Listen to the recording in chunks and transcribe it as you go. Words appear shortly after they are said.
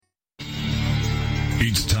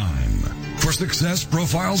It's time for Success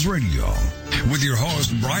Profiles Radio with your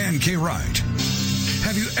host, Brian K. Wright.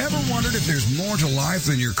 Have you ever wondered if there's more to life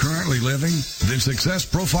than you're currently living? Then Success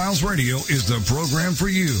Profiles Radio is the program for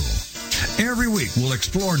you. Every week, we'll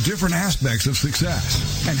explore different aspects of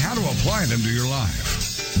success and how to apply them to your life.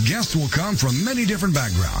 Guests will come from many different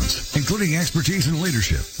backgrounds, including expertise in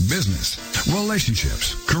leadership, business,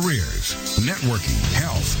 relationships, careers, networking,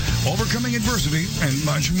 health, overcoming adversity, and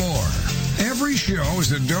much more. Every show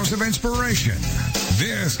is a dose of inspiration.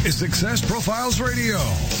 This is Success Profiles Radio.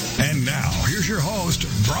 And now, here's your host,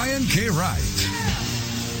 Brian K. Wright.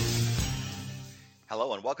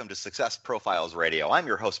 Hello and welcome to Success Profiles Radio. I'm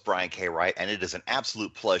your host, Brian K. Wright, and it is an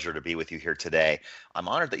absolute pleasure to be with you here today. I'm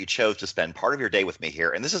honored that you chose to spend part of your day with me here,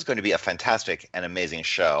 and this is going to be a fantastic and amazing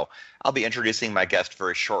show. I'll be introducing my guest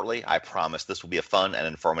very shortly. I promise this will be a fun and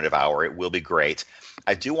informative hour. It will be great.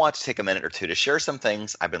 I do want to take a minute or two to share some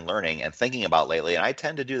things I've been learning and thinking about lately, and I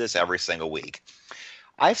tend to do this every single week.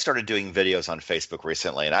 I've started doing videos on Facebook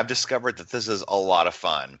recently, and I've discovered that this is a lot of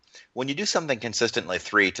fun. When you do something consistently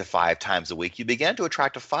 3 to 5 times a week, you begin to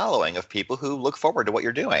attract a following of people who look forward to what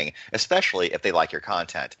you're doing, especially if they like your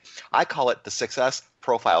content. I call it the Success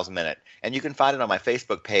Profiles Minute, and you can find it on my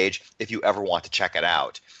Facebook page if you ever want to check it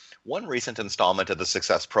out. One recent installment of the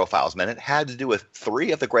Success Profiles Minute had to do with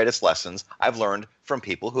 3 of the greatest lessons I've learned from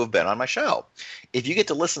people who have been on my show. If you get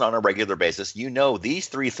to listen on a regular basis, you know these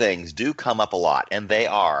 3 things do come up a lot, and they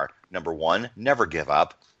are, number 1, never give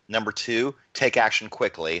up, number 2, take action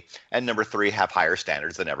quickly, and number 3, have higher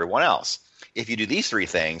standards than everyone else. If you do these 3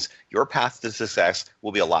 things, your path to success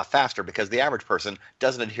will be a lot faster because the average person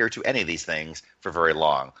doesn't adhere to any of these things for very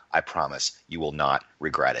long. I promise you will not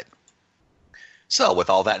regret it. So with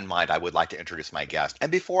all that in mind, I would like to introduce my guest.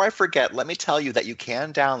 And before I forget, let me tell you that you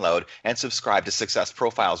can download and subscribe to Success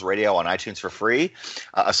Profiles Radio on iTunes for free.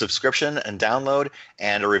 A subscription and download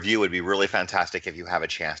and a review would be really fantastic if you have a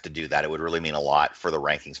chance to do that. It would really mean a lot for the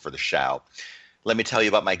rankings for the show. Let me tell you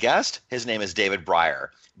about my guest. His name is David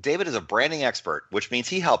Brier. David is a branding expert, which means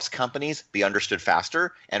he helps companies be understood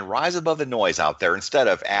faster and rise above the noise out there instead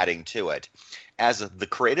of adding to it. As the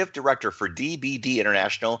creative director for DBD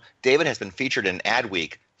International, David has been featured in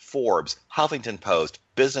Adweek, Forbes, Huffington Post,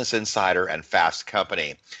 Business Insider, and Fast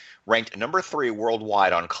Company. Ranked number 3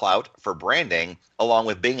 worldwide on Clout for branding, along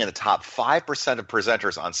with being in the top 5% of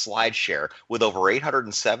presenters on SlideShare, with over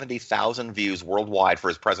 870,000 views worldwide for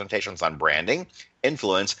his presentations on branding,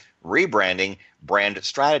 influence, rebranding, brand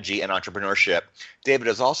strategy, and entrepreneurship. David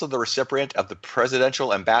is also the recipient of the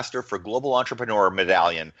Presidential Ambassador for Global Entrepreneur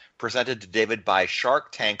Medallion, presented to David by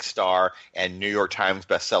Shark Tank star and New York Times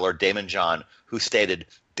bestseller Damon John, who stated,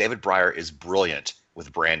 "David Brier is brilliant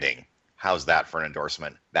with branding." How's that for an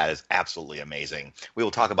endorsement? That is absolutely amazing. We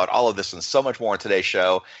will talk about all of this and so much more on today's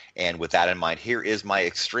show. And with that in mind, here is my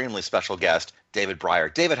extremely special guest, David Brier.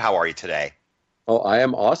 David, how are you today? Oh, I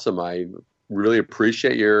am awesome. I really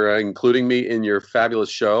appreciate your including me in your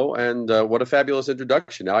fabulous show. And what a fabulous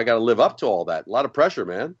introduction. Now I got to live up to all that. A lot of pressure,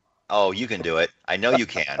 man. Oh, you can do it. I know you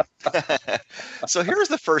can. So here's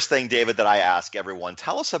the first thing, David, that I ask everyone.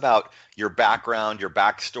 Tell us about your background, your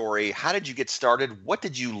backstory. How did you get started? What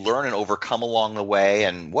did you learn and overcome along the way?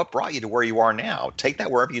 And what brought you to where you are now? Take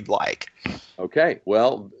that wherever you'd like. Okay.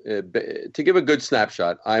 Well, to give a good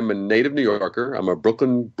snapshot, I'm a native New Yorker. I'm a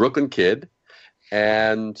Brooklyn kid.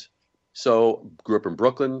 And so grew up in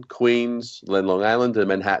Brooklyn, Queens, then Long Island, and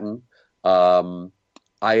Manhattan. I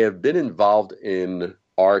have been involved in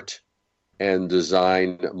art and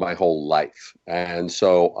design my whole life. And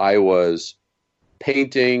so I was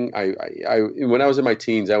painting. I when I was in my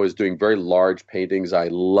teens, I was doing very large paintings. I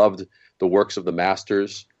loved the works of the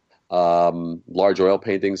masters, large oil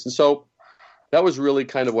paintings. And so that was really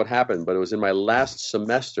kind of what happened. But it was in my last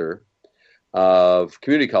semester of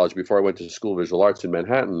community college before I went to School of Visual Arts in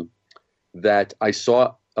Manhattan that I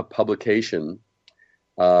saw a publication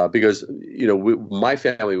because, my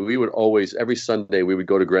family, we would always, every Sunday, we would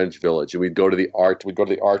go to Greenwich Village and we'd go to the art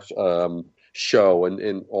show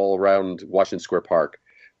and all around Washington Square Park.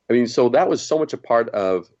 I mean, so that was so much a part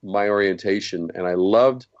of my orientation, and I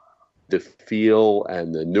loved the feel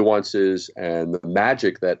and the nuances and the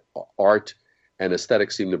magic that art and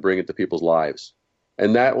aesthetics seemed to bring into people's lives.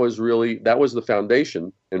 And that was the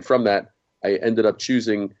foundation. And from that, I ended up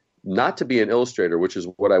choosing not to be an illustrator, which is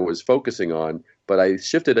what I was focusing on, but I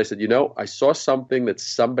shifted. I said, I saw something that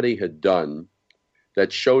somebody had done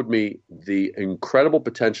that showed me the incredible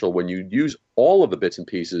potential when you use all of the bits and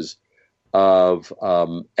pieces of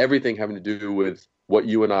everything having to do with what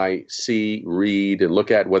you and I see, read, and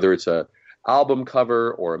look at, whether it's a album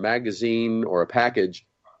cover or a magazine or a package.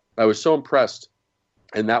 I was so impressed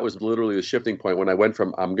And that was literally the shifting point when I went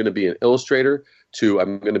from I'm going to be an illustrator to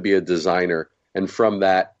I'm going to be a designer. And from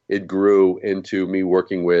that, it grew into me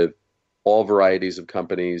working with all varieties of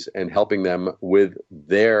companies and helping them with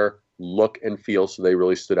their look and feel so they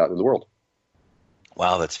really stood out in the world.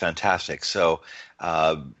 Wow, that's fantastic. So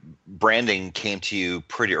branding came to you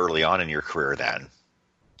pretty early on in your career then.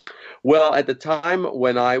 Well, at the time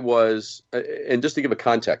when I was, and just to give a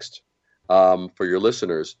context for your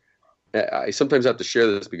listeners, I sometimes have to share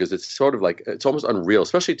this because it's sort of like, it's almost unreal,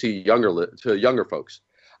 especially to younger folks.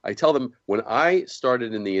 I tell them when I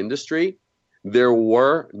started in the industry, there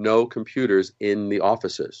were no computers in the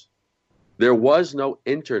offices. There was no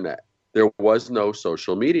internet. There was no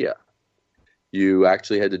social media. You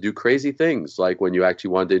actually had to do crazy things. Like when you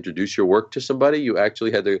actually wanted to introduce your work to somebody, you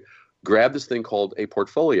actually had to grab this thing called a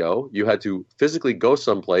portfolio. You had to physically go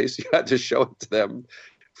someplace. You had to show it to them.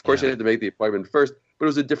 Of course, you had to make the appointment first, but it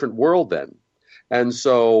was a different world then. And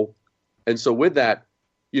so with that,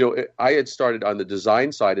 I had started on the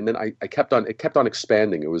design side, and then it kept on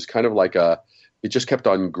expanding. It was kind of like it just kept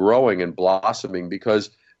on growing and blossoming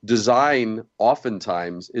because design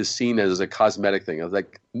oftentimes is seen as a cosmetic thing. I was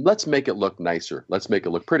like, let's make it look nicer. Let's make it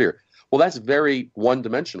look prettier. Well, that's very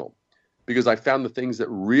one-dimensional because I found the things that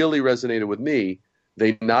really resonated with me.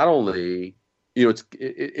 They not only,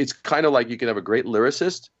 it's kind of like you can have a great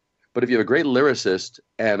lyricist, but if you have a great lyricist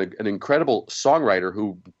and an incredible songwriter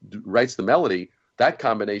who writes the melody, that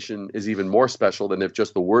combination is even more special than if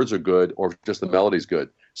just the words are good or if just the melody's good.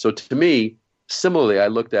 So to me, similarly, I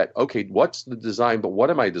looked at, okay, what's the design, but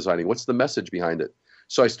what am I designing? What's the message behind it?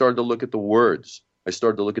 So I started to look at the words. I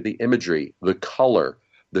started to look at the imagery, the color,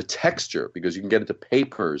 the texture, because you can get into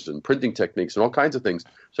papers and printing techniques and all kinds of things.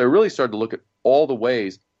 So I really started to look at all the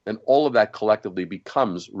ways, and all of that collectively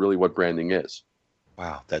becomes really what branding is.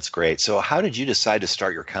 Wow, that's great. So how did you decide to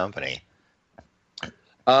start your company?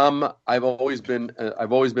 I've always been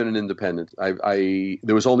an independent.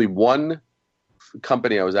 There was only one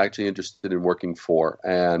company I was actually interested in working for,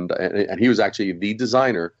 and he was actually the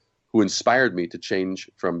designer who inspired me to change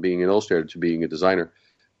from being an illustrator to being a designer,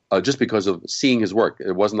 just because of seeing his work.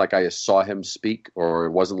 It wasn't like I saw him speak, or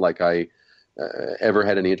it wasn't like I ever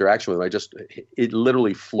had any interaction with him. It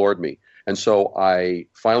literally floored me. And so I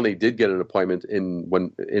finally did get an appointment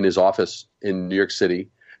in his office in New York City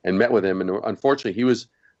and met with him. And unfortunately, he was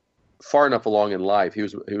far enough along in life. He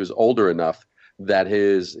was older enough that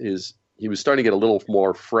he was starting to get a little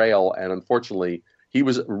more frail. And unfortunately, he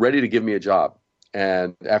was ready to give me a job.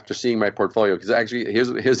 And after seeing my portfolio, because actually, here's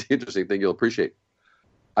the interesting thing you'll appreciate.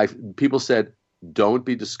 People said, don't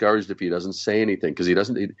be discouraged if he doesn't say anything, because he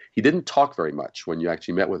didn't talk very much when you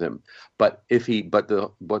actually met with him. But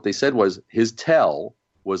what they said was his tell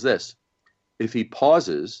was this: if he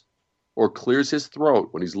pauses or clears his throat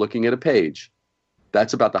when he's looking at a page,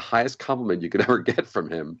 that's about the highest compliment you could ever get from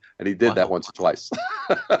him. And he did that once or twice.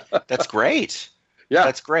 That's great. Yeah.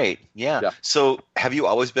 That's great. Yeah. So have you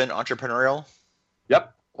always been entrepreneurial?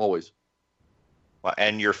 Yep. Always. Well,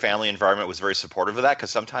 and your family environment was very supportive of that?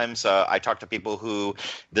 Because sometimes I talk to people who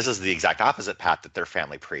this is the exact opposite path that their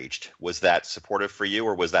family preached. Was that supportive for you,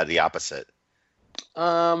 or was that the opposite?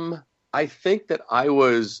 I think that I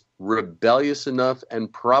was rebellious enough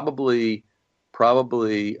and probably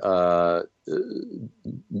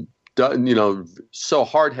so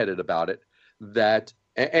hard-headed about it that,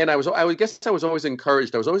 and I guess I was always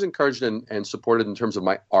encouraged. I was always encouraged and supported in terms of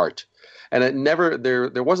my art. And it never,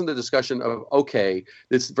 there wasn't a discussion of, okay,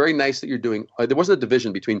 it's very nice that you're doing, there wasn't a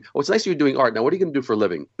division between, oh, it's nice that you're doing art. Now, what are you going to do for a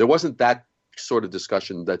living? There wasn't that sort of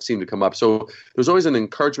discussion that seemed to come up. So there was always an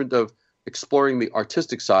encouragement of exploring the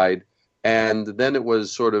artistic side. And then it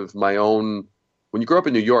was sort of my own, when you grow up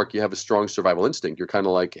in New York, you have a strong survival instinct. You're kind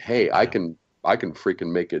of like, hey, I can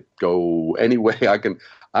freaking make it go any way. I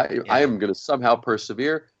am going to somehow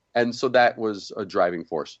persevere. And so that was a driving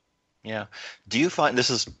force. Yeah. Do you find, this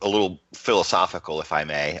is a little philosophical, if I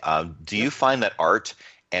may, do you find that art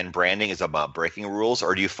and branding is about breaking rules,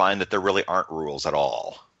 or do you find that there really aren't rules at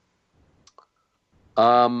all?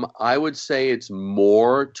 I would say it's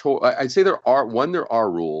more, I'd say there are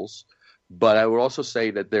rules, but I would also say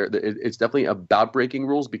that it's definitely about breaking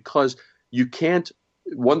rules, because you can't,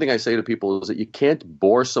 one thing I say to people is that you can't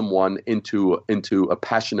bore someone into a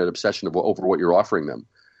passionate obsession over what you're offering them.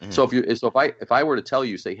 Mm-hmm. So if I were to tell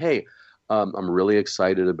you, say, hey, I'm really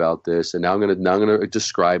excited about this, and now I'm gonna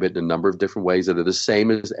describe it in a number of different ways that are the same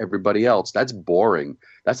as everybody else, that's boring.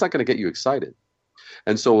 That's not going to get you excited.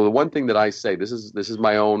 And so the one thing that I say, this is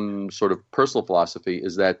my own sort of personal philosophy,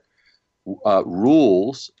 is that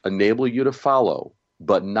rules enable you to follow,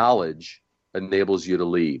 but knowledge enables you to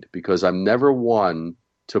lead. Because I'm never one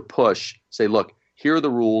to say, look, here are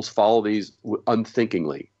the rules, follow these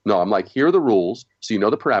unthinkingly. No, I'm like, here are the rules, so you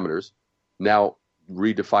know the parameters. Now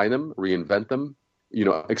redefine them, reinvent them,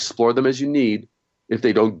 explore them as you need if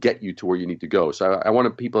they don't get you to where you need to go. So I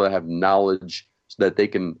wanted people that have knowledge so that they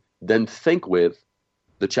can then think with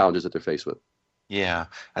the challenges that they're faced with. Yeah,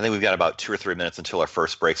 I think we've got about 2 or 3 minutes until our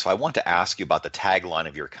first break. So I want to ask you about the tagline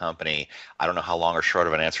of your company. I don't know how long or short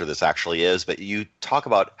of an answer this actually is, but you talk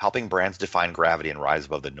about helping brands define gravity and rise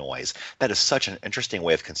above the noise. That is such an interesting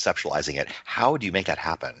way of conceptualizing it. How do you make that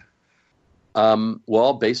happen?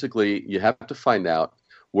 Well, basically, you have to find out.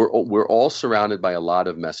 We're all surrounded by a lot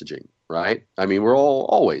of messaging, right? I mean, we're all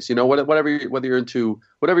always, whatever you're into,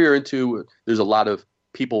 there's a lot of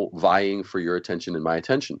people vying for your attention and my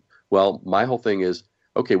attention. Well, my whole thing is,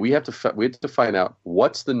 okay, we have to find out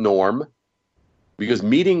what's the norm, because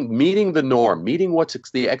meeting the norm, meeting what's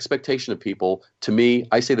the expectation of people, to me,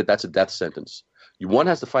 I say that's a death sentence. One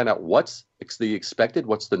has to find out what's the expected,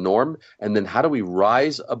 what's the norm, and then how do we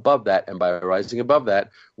rise above that? And by rising above that,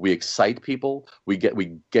 we excite people, we get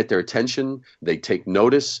their attention, they take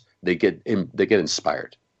notice, they get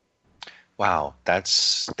inspired. Wow,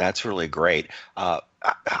 that's really great.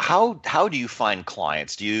 How do you find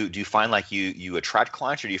clients? Do you find like you attract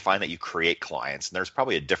clients, or do you find that you create clients? And there's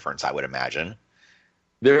probably a difference, I would imagine.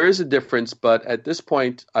 There is a difference, but at this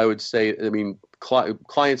point, I would say,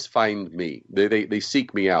 clients find me. They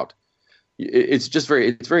seek me out. It's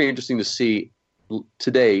very interesting to see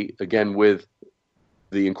today, again, with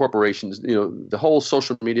the incorporations, the whole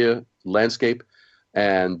social media landscape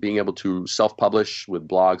and being able to self-publish with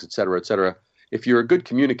blogs, et cetera, if you're a good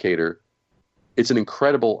communicator, it's an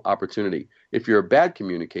incredible opportunity. If you're a bad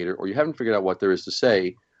communicator or you haven't figured out what there is to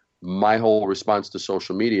say, my whole response to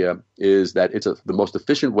social media is that it's the most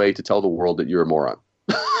efficient way to tell the world that you're a moron.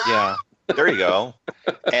 Yeah. There you go.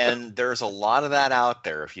 And there's a lot of that out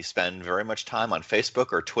there. If you spend very much time on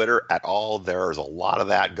Facebook or Twitter at all, there's a lot of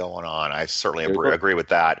that going on. I certainly agree with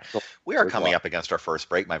that. We are coming up against our first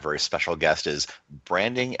break. My very special guest is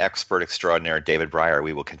branding expert extraordinaire David Brier.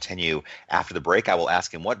 We will continue after the break. I will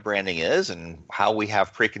ask him what branding is and how we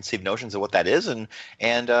have preconceived notions of what that is, and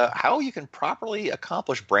how you can properly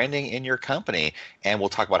accomplish branding in your company. And we'll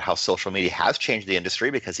talk about how social media has changed the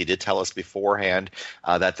industry, because he did tell us beforehand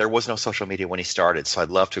that there was no social media when he started. So I'd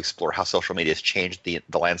love to explore how social media has changed the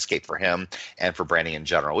landscape for him and for branding in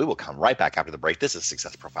general. We will come right back after the break. This is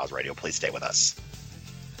Success Profiles Radio. Please stay with us.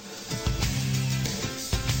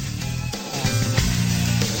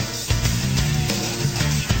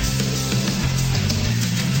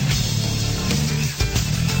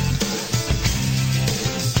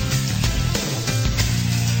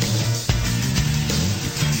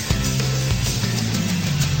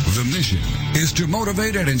 The mission is to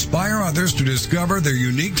motivate and inspire others to discover their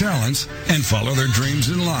unique talents and follow their dreams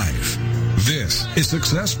in life. This is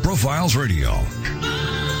Success Profiles Radio.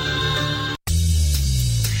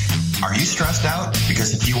 Are you stressed out?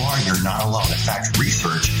 Because if you are, you're not alone. In fact,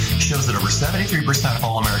 research shows that over 73% of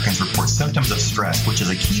all Americans report symptoms of stress, which is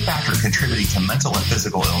a key factor contributing to mental and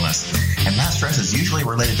physical illness. And that stress is usually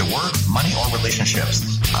related to work, money, or relationships.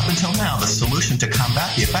 Up until now, the solution to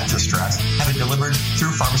combat the effects of stress have been delivered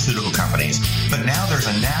through pharmaceutical companies. But now there's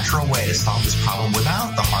a natural way to solve this problem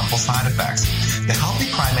without the harmful side effects. The Healthy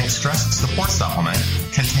Primate Stress Support Supplement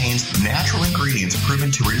contains natural ingredients proven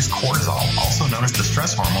to reduce cortisol, also known as the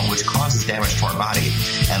stress hormone, which causes damage to our body.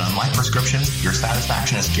 And unlike prescriptions, your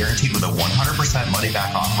satisfaction is guaranteed with a 100%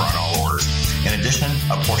 money-back offer on all orders. In addition,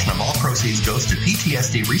 a portion of all proceeds goes to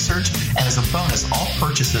PTSD research, and as a bonus, all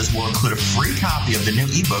purchases will include a free copy of the new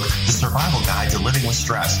ebook, The Survival Guide to Living with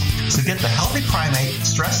Stress. So get the Healthy Primate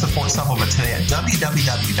Stress Support Supplement today at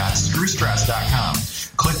www.screwstress.com.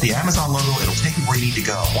 Click the Amazon logo. It'll take you where you need to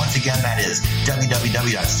go. Once again, that is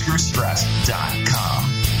www.screwstress.com.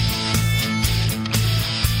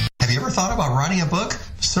 Have you ever thought about writing a book?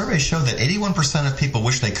 Surveys show that 81% of people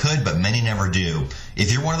wish they could, but many never do.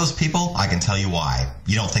 If you're one of those people, I can tell you why.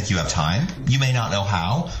 You don't think you have time, you may not know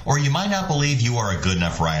how, or you might not believe you are a good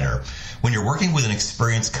enough writer. When you're working with an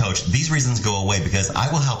experienced coach, these reasons go away, because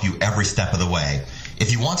I will help you every step of the way.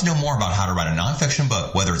 If you want to know more about how to write a nonfiction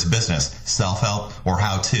book, whether it's business, self-help, or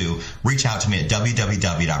how-to, reach out to me at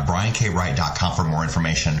www.briankWright.com for more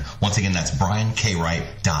information. Once again, that's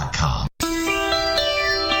briankWright.com.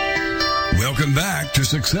 Welcome back to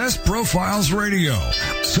Success Profiles Radio.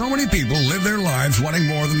 So many people live their lives wanting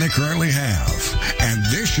more than they currently have. And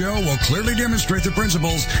this show will clearly demonstrate the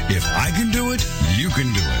principles, if I can do it, you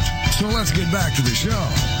can do it. So let's get back to the show.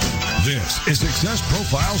 This is Success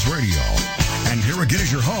Profiles Radio. And here again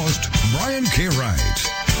is your host, Brian K. Wright.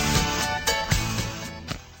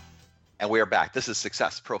 And we are back. This is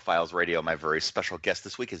Success Profiles Radio. My very special guest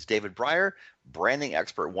this week is David Brier, branding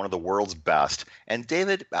expert, one of the world's best. And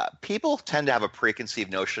David, people tend to have a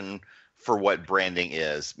preconceived notion for what branding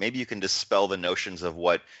is. Maybe you can dispel the notions of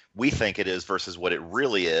what we think it is versus what it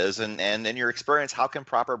really is. And in your experience, how can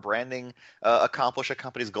proper branding accomplish a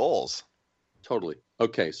company's goals? Totally.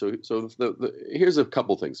 Okay, so here's a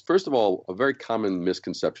couple things. First of all, a very common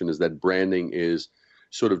misconception is that branding is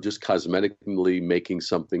sort of just cosmetically making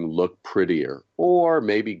something look prettier, or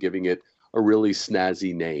maybe giving it a really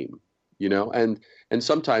snazzy name, and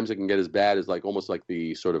sometimes it can get as bad as almost like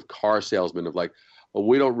the sort of car salesman of well,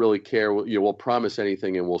 we don't really care, we'll promise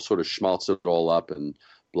anything and we'll sort of schmaltz it all up and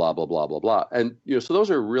blah, blah, blah, blah, blah. And, so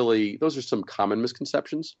those are some common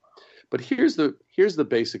misconceptions. But here's the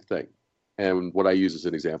basic thing, and what I use as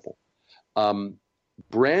an example.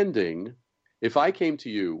 Branding, if I came to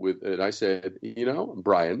you and I said,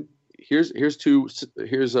 Brian, here's two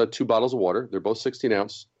bottles of water. They're both 16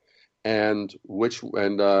 ounce, and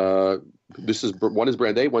this is one is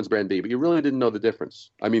brand A, one's brand B, but you really didn't know the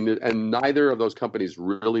difference. I mean, and neither of those companies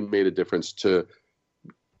really made a difference to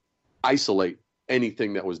isolate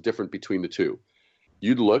anything that was different between the two.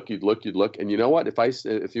 You'd look, and you know what?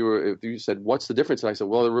 If you said, what's the difference? And I said,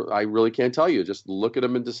 well, I really can't tell you. Just look at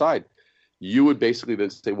them and decide. You would basically then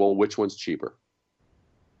say, well, which one's cheaper?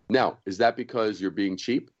 Now, is that because you're being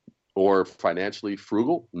cheap or financially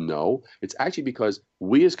frugal? No. It's actually because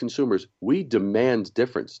we as consumers, we demand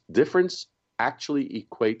difference. Difference actually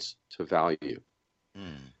equates to value.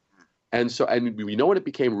 And we know when it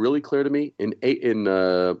became really clear to me in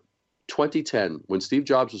 2010, when Steve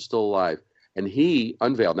Jobs was still alive, and he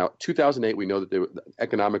unveiled. Now, 2008, we know that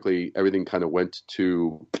economically everything kind of went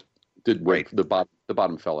to the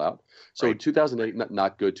bottom fell out. So right. 2008,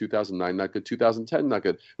 not good. 2009, not good. 2010, not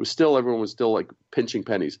good. Everyone was still pinching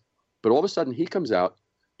pennies. But all of a sudden, he comes out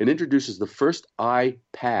and introduces the first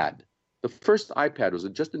iPad. The first iPad was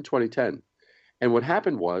just in 2010. And what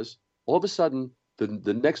happened was, all of a sudden,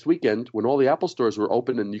 the next weekend, when all the Apple stores were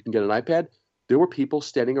open and you can get an iPad, there were people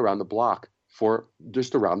standing around the block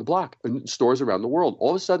in stores around the world. All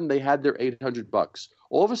of a sudden, they had their $800.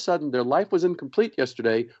 All of a sudden, their life was incomplete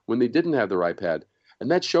yesterday when they didn't have their iPad.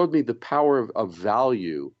 And that showed me the power of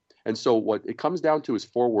value. And so what it comes down to is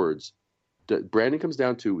 4 words. Branding comes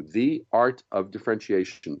down to the art of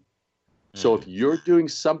differentiation. So if you're doing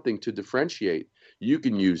something to differentiate, you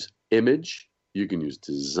can use image, you can use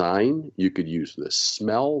design, you could use the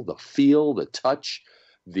smell, the feel, the touch,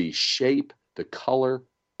 the shape, the color,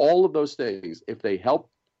 all of those things. If they help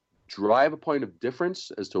drive a point of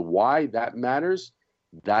difference as to why that matters,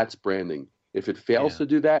 that's branding. If it fails to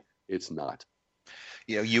do that, it's not.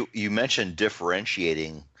 You mentioned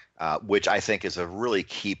differentiating, which I think is a really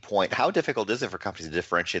key point. How difficult is it for companies to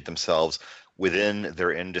differentiate themselves within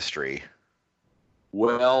their industry?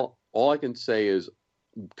 Well, all I can say is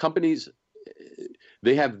companies,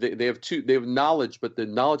 they have knowledge, but the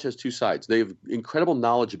knowledge has 2 sides. They have incredible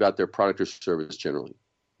knowledge about their product or service generally.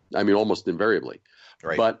 I mean, almost invariably.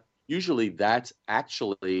 Right. But usually that's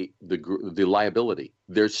actually the liability.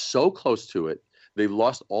 They're so close to it, they've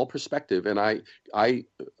lost all perspective. And I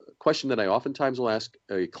question that I oftentimes will ask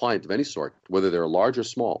a client of any sort, whether they're large or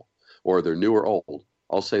small, or they're new or old.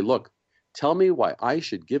 I'll say, look, tell me why I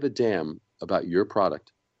should give a damn about your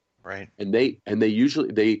product. Right. And they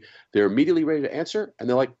usually they're immediately ready to answer,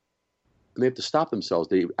 and and they have to stop themselves.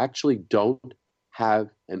 They actually don't have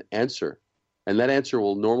an answer. And that answer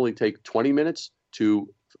will normally take 20 minutes to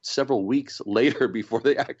several weeks later before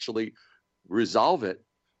they actually resolve it.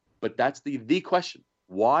 But that's the question.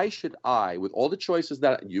 Why should I, with all the choices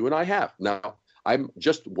that you and I have, now I'm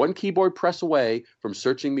just one keyboard press away from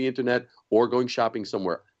searching the internet or going shopping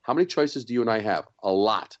somewhere. How many choices do you and I have? A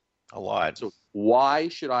lot. A lot. So why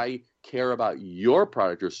should I care about your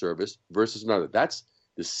product or service versus another? That's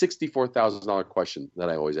the $64,000 question that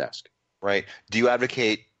I always ask. Right. Do you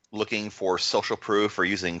advocate looking for social proof or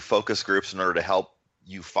using focus groups in order to help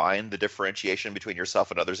you find the differentiation between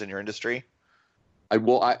yourself and others in your industry?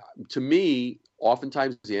 To me,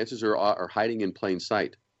 oftentimes the answers are hiding in plain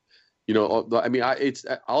sight.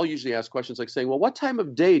 I'll usually ask questions like saying, well, what time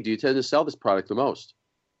of day do you tend to sell this product the most?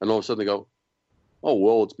 And all of a sudden they go, oh,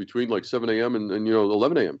 well, it's between 7 a.m. and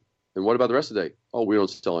 11 a.m. And what about the rest of the day? Oh, we don't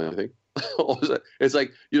sell anything. It's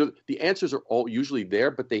the answers are all usually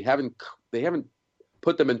there, but they haven't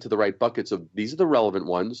put them into the right buckets of these are the relevant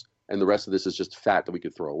ones, and the rest of this is just fat that we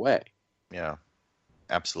could throw away. Yeah.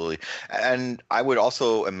 Absolutely. And I would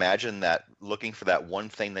also imagine that looking for that one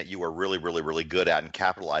thing that you are really, really, really good at and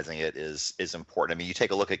capitalizing it is important. I mean, you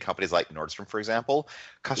take a look at companies like Nordstrom, for example,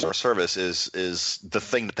 customer service is the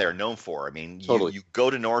thing that they're known for. I mean, Totally. you go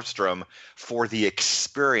to Nordstrom for the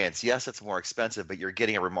experience. Yes, it's more expensive, but you're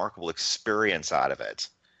getting a remarkable experience out of it.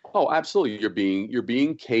 Oh, absolutely. You're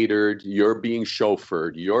being catered, you're being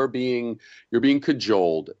chauffeured, you're being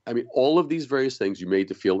cajoled. I mean, all of these various things you made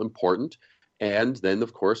to feel important. And then,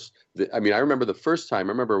 of course, I remember the first time.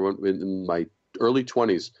 I remember when in my early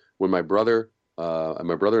 20s when my brother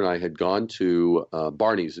and I had gone to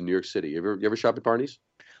Barney's in New York City. You ever shop at Barney's?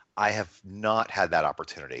 I have not had that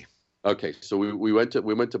opportunity. Okay, so we went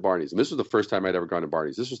to Barney's, and this was the first time I'd ever gone to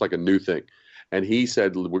Barney's. This was like a new thing, and he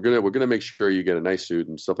said we're gonna make sure you get a nice suit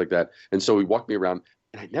and stuff like that. And so he walked me around,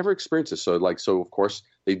 and I'd never experienced this. So of course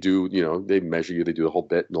they do, they measure you, they do the whole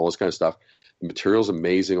bit and all this kind of stuff. The material's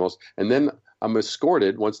amazing, and then I'm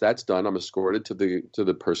escorted. Once that's done, I'm escorted to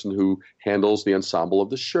the person who handles the ensemble of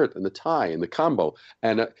the shirt and the tie and the combo.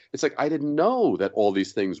 And it's like I didn't know that all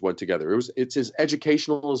these things went together. It's as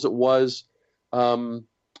educational as it was.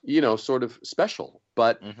 Sort of special,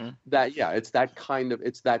 but it's that kind of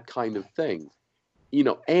thing,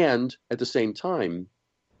 and at the same time,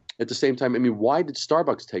 I mean, why did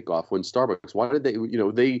Starbucks take off when why did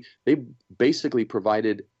they basically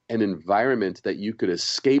provided an environment that you could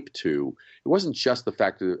escape to. It wasn't just the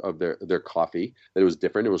fact of their coffee, that it was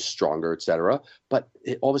different, it was stronger, etc. But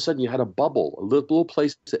all of a sudden you had a bubble, a little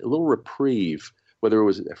place, a little reprieve, whether it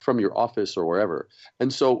was from your office or wherever.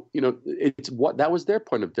 And so, that was their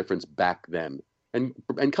point of difference back then. And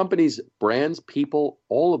companies, brands, people,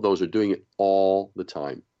 all of those are doing it all the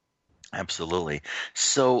time. Absolutely.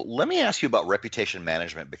 So let me ask you about reputation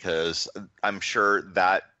management, because I'm sure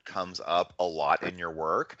that comes up a lot in your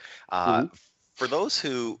work. For those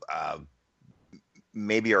who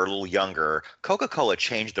maybe are a little younger, Coca-Cola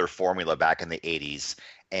changed their formula back in the 80s,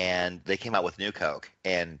 and they came out with New Coke,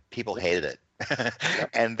 and people hated it.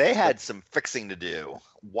 And they had some fixing to do.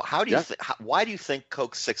 Why do you think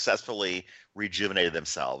Coke successfully rejuvenated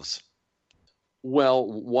themselves? Well,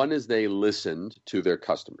 one is they listened to their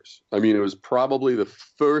customers. I mean, it was probably the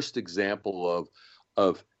first example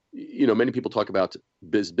of many people talk about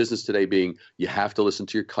business today being you have to listen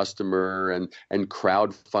to your customer and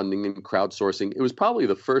crowdfunding and crowdsourcing. It was probably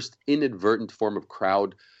the first inadvertent form of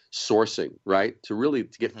crowd sourcing, right? To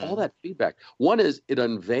get all that feedback. One is it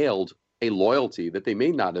unveiled a loyalty that they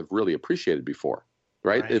may not have really appreciated before,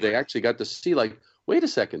 right? They actually got to see, like, wait a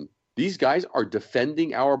second, these guys are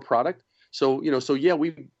defending our product. So,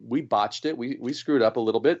 we botched it. We screwed up a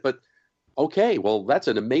little bit, but okay, well, that's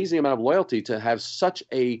an amazing amount of loyalty to have such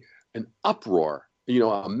an uproar,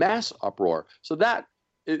 a mass uproar. So that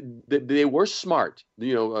they were smart.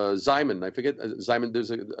 Simon, I forget Simon.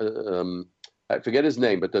 There's I forget his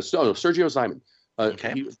name, but Sergio Simon.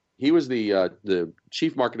 Okay. He was the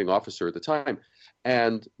chief marketing officer at the time,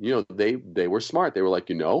 and they were smart. They were like,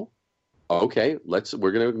 okay,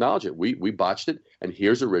 we're going to acknowledge it. We botched it, and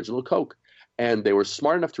here's original Coke. And they were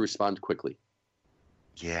smart enough to respond quickly.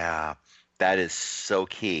 Yeah, that is so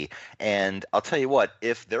key. And I'll tell you what,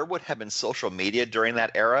 if there would have been social media during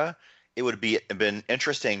that era, it would have been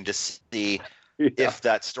interesting to see if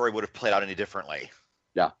that story would have played out any differently.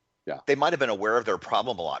 Yeah. They might have been aware of their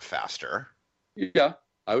problem a lot faster. Yeah,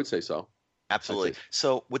 I would say so. Absolutely.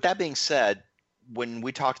 So with that being said, when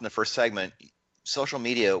we talked in the first segment, social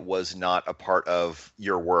media was not a part of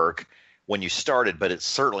your work when you started, but it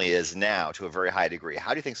certainly is now to a very high degree.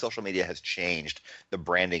 How do you think social media has changed the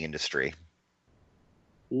branding industry?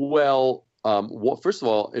 Well, first of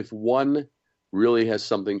all, if one really has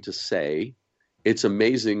something to say, it's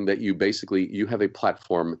amazing that you have a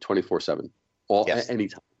platform 24/7,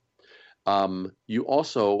 anytime. You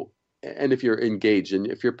also, and if you're engaged and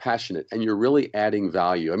if you're passionate and you're really adding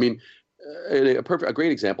value, I mean, a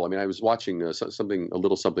great example. I mean, I was watching a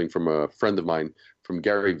little something from a friend of mine, from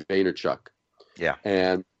Gary Vaynerchuk. Yeah.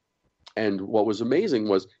 And what was amazing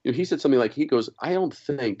was, he said something like, he goes, I don't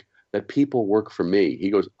think that people work for me.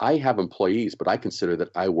 He goes, I have employees, but I consider that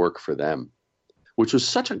I work for them, which was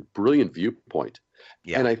such a brilliant viewpoint.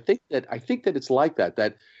 Yeah. And I think that it's like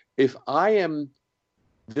that if I am,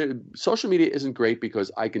 social media isn't great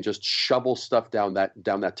because I can just shovel stuff down that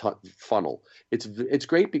funnel. It's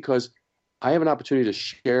great because I have an opportunity to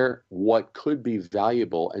share what could be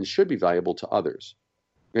valuable and should be valuable to others.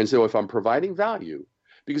 And so if I'm providing value,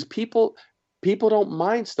 because people don't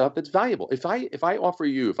mind stuff that's valuable. If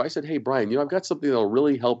I said, hey, Brian, I've got something that'll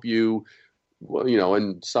really help you,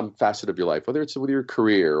 in some facet of your life, whether it's with your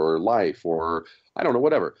career or life or I don't know,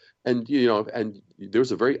 whatever. And, and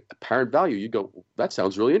there's a very apparent value. You go, that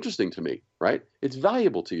sounds really interesting to me, right? It's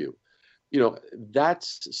valuable to you.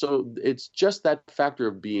 So it's just that factor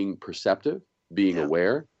of being perceptive, being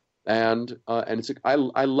aware. And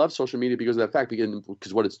I love social media because of that fact,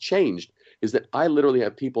 because what it's changed is that I literally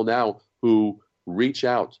have people now who reach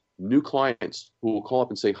out, new clients who will call up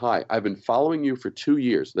and say, hi, I've been following you for 2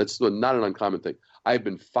 years. That's not an uncommon thing. I've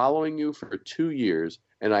been following you for 2 years,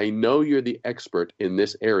 and I know you're the expert in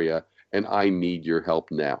this area, and I need your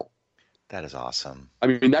help now. That is awesome. I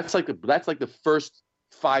mean, that's like the first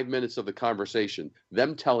 5 minutes of the conversation.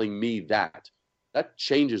 Them telling me that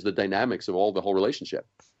changes the dynamics of the whole relationship.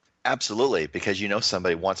 Absolutely, because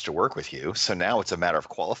somebody wants to work with you. So now it's a matter of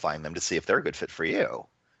qualifying them to see if they're a good fit for you.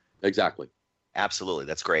 Exactly. Absolutely.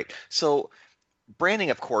 That's great. So branding,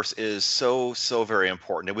 of course, is so very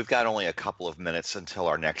important. And we've got only a couple of minutes until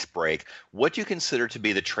our next break. What do you consider to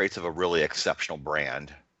be the traits of a really exceptional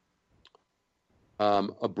brand?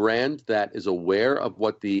 A brand that is aware of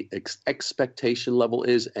what the expectation level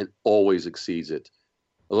is and always exceeds it.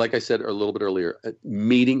 Like I said a little bit earlier,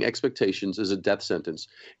 meeting expectations is a death sentence.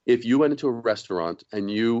 If you went into a restaurant and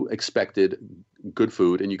you expected good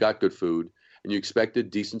food and you got good food, and you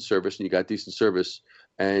expected decent service and you got decent service,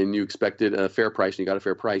 and you expected a fair price and you got a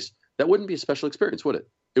fair price, that wouldn't be a special experience, would it?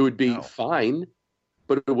 It would be fine,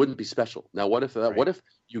 but it wouldn't be special. Now, what if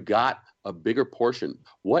you got a bigger portion?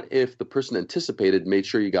 What if the person anticipated, made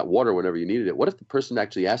sure you got water whenever you needed it? What if the person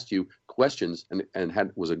actually asked you questions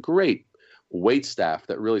and was a great wait staff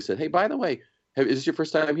that really said, hey, by the way, is this your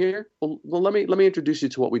first time here? Well, let me introduce you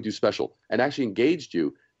to what we do special, and actually engaged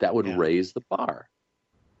you. That would raise the bar.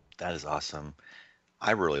 That is awesome.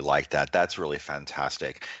 I really like that. That's really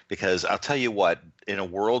fantastic, because I'll tell you what, in a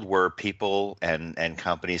world where people and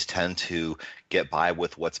companies tend to get by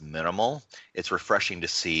with what's minimal, it's refreshing to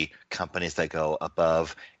see companies that go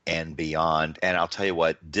above and beyond. And I'll tell you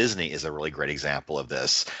what, Disney is a really great example of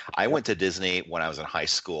this. I went to Disney when I was in high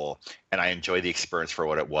school, and I enjoyed the experience for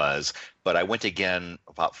what it was. But I went again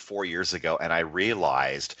about 4 years ago, and I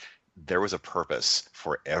realized there was a purpose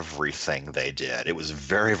for everything they did. It was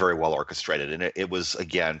very, very well orchestrated. And it was,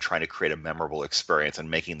 again, trying to create a memorable experience and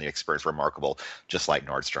making the experience remarkable, just like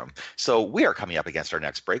Nordstrom. So we are coming up against our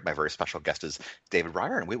next break. My very special guest is David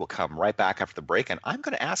Brier, and we will come right back after the break. And I'm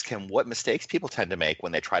going to ask him what mistakes people tend to make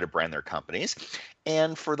when they try to brand their companies.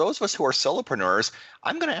 And for those of us who are solopreneurs,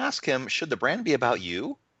 I'm going to ask him, should the brand be about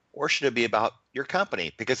you, or should it be about your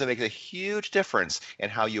company? Because it makes a huge difference in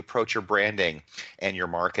how you approach your branding and your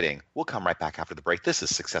marketing. We'll come right back after the break. This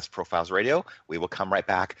is Success Profiles Radio. We will come right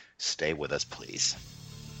back. Stay with us, please.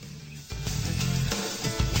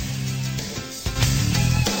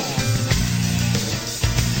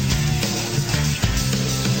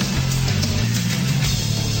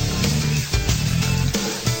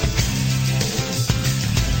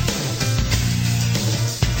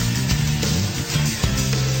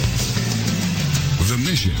 The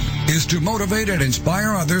mission is to motivate and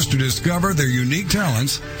inspire others to discover their unique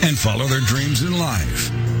talents and follow their dreams in life.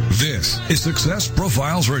 This is Success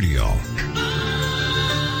Profiles Radio.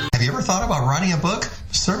 Have you ever thought about writing a book?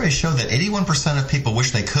 Surveys show that 81% of people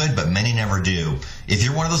wish they could, but many never do. If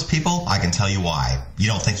you're one of those people, I can tell you why. You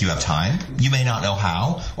don't think you have time, you may not know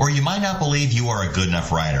how, or you might not believe you are a good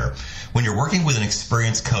enough writer. When you're working with an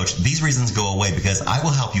experienced coach, these reasons go away because I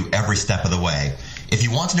will help you every step of the way. If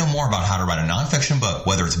you want to know more about how to write a nonfiction book,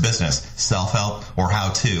 whether it's business, self-help, or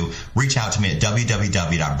how-to, reach out to me at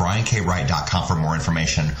www.briankWright.com for more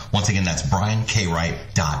information. Once again, that's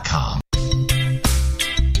briankWright.com.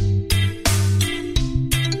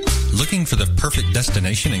 Looking for the perfect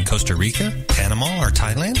destination in Costa Rica, Panama, or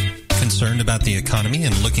Thailand? Concerned about the economy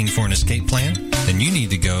and looking for an escape plan? Then you need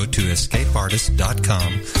to go to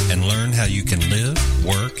escapeartist.com and learn how you can live,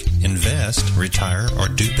 work, invest, retire, or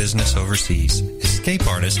do business overseas. Escape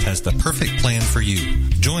Artist has the perfect plan for you.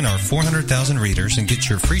 Join our 400,000 readers and get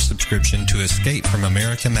your free subscription to Escape from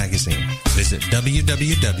America magazine. Visit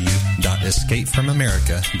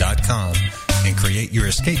www.escapefromamerica.com and create your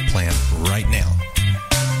escape plan right now.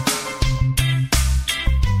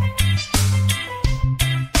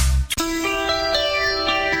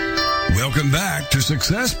 Welcome back to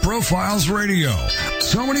Success Profiles Radio.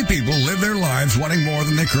 So many people live their lives wanting more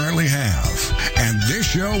than they currently have. And this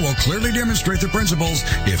show will clearly demonstrate the principles,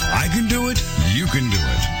 if I can do it, you can do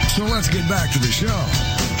it. So let's get back to the show.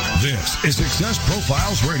 This is Success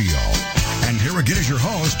Profiles Radio. And here again is your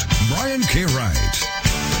host, Brian K. Wright.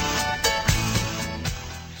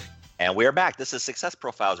 And we are back. This is Success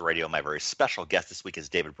Profiles Radio. My very special guest this week is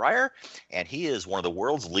David Brier, and he is one of the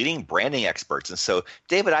world's leading branding experts. And so,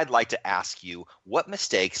 David, I'd like to ask you, what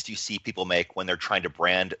mistakes do you see people make when they're trying to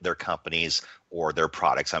brand their companies or their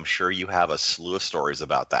products? I'm sure you have a slew of stories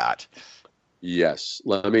about that. Yes.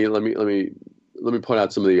 Let me point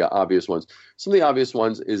out some of the obvious ones. Some of the obvious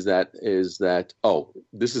ones is that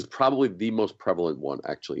this is probably the most prevalent one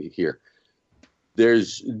actually here.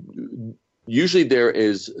 Usually there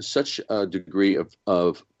is such a degree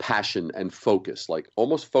of passion and focus, like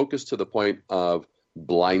almost focus to the point of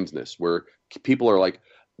blindness, where people are like,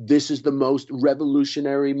 this is the most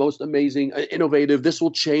revolutionary, most amazing, innovative, this will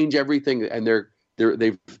change everything. And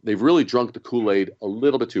they've really drunk the Kool-Aid a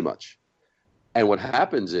little bit too much. And what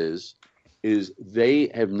happens is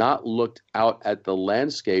they have not looked out at the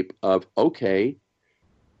landscape of, okay,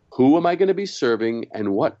 who am I going to be serving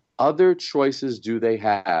and what other choices do they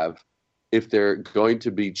have if they're going to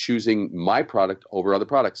be choosing my product over other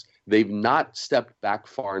products? They've not stepped back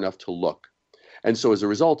far enough to look. And so as a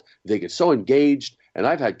result, they get so engaged. And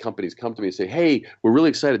I've had companies come to me and say, hey, we're really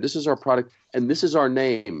excited. This is our product and this is our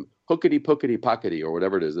name, hookity pookity pockety, or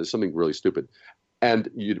whatever it is. There's something really stupid. And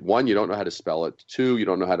one, you don't know how to spell it. Two, you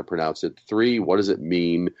don't know how to pronounce it. Three, what does it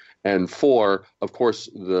mean? And four, of course,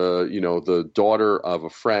 the daughter of a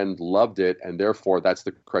friend loved it, and therefore that's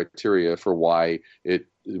the criteria for why it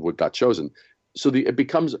got chosen. So it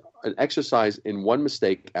becomes an exercise in one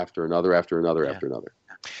mistake after another, after another, after another.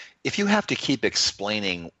 If you have to keep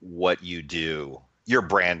explaining what you do, your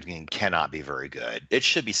branding cannot be very good. It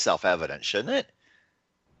should be self-evident, shouldn't it?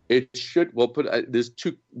 It should. Well, there's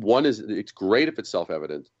two. One is it's great if it's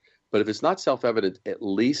self-evident, but if it's not self-evident, at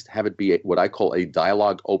least have it be what I call a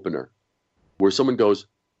dialogue opener, where someone goes,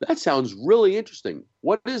 "That sounds really interesting.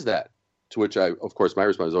 What is that?" To which of course, my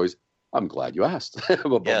response is always, "I'm glad you asked."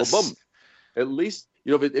 Yes. At least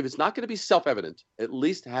if it's not going to be self-evident, at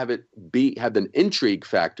least have an intrigue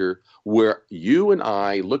factor where you and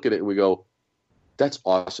I look at it and we go, that's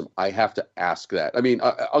awesome. I have to ask that. I mean,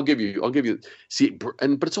 I'll give you. See, but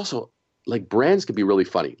it's also like brands can be really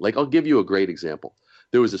funny. Like I'll give you a great example.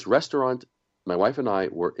 There was this restaurant. My wife and I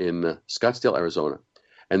were in Scottsdale, Arizona,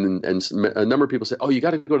 and a number of people said, "Oh, you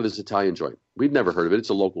got to go to this Italian joint." We'd never heard of it. It's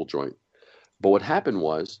a local joint. But what happened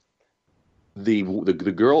was the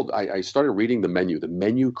girl. I started reading the menu. The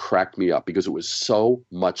menu cracked me up because it was so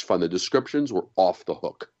much fun. The descriptions were off the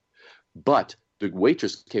hook, but the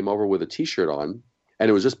waitress came over with a T-shirt on. And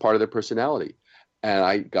it was just part of their personality. And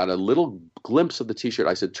I got a little glimpse of the T-shirt.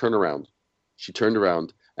 I said, turn around. She turned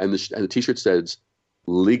around, and the T-shirt says,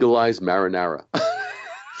 legalize marinara.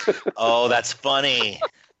 Oh, that's funny.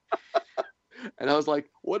 And I was like,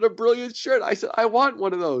 what a brilliant shirt. I said, I want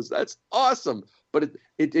one of those. That's awesome. But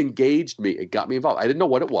it engaged me. It got me involved. I didn't know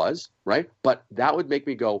what it was, right? But that would make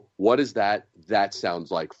me go, what is that? That sounds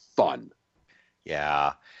like fun.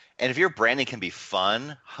 Yeah. And if your branding can be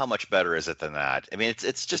fun, how much better is it than that? I mean,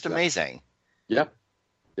 it's just amazing. Yeah.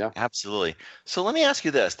 Absolutely. So let me ask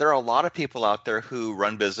you this. There are a lot of people out there who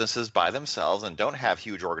run businesses by themselves and don't have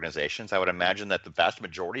huge organizations. I would imagine that the vast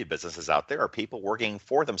majority of businesses out there are people working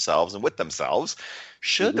for themselves and with themselves.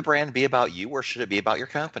 Should the brand be about you, or should it be about your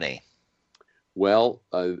company? Well,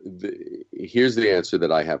 here's the answer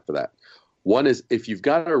that I have for that. One is, if you've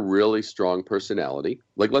got a really strong personality,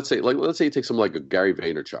 like let's say you take someone like a Gary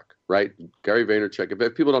Vaynerchuk, right? Gary Vaynerchuk.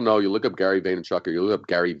 If people don't know, you look up Gary Vaynerchuk or you look up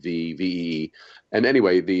Gary V-E-E. And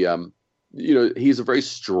anyway, he's a very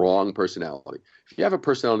strong personality. If you have a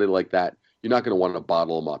personality like that, you're not going to want to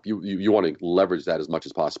bottle him up. You want to leverage that as much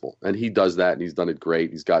as possible. And he does that, and he's done it great.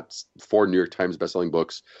 He's got 4 New York Times bestselling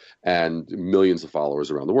books and millions of followers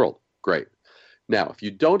around the world. Great. Now, if you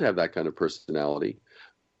don't have that kind of personality,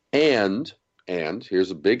 and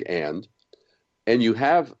here's a big and you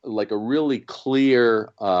have like a really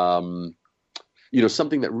clear, something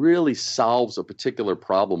that really solves a particular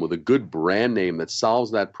problem with a good brand name that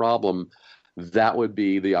solves that problem, that would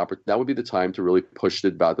be the time to really push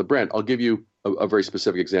it about the brand. I'll give you a very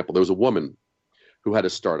specific example. There was a woman who had a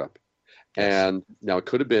startup. And now it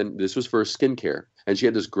could have been, this was for skincare. And she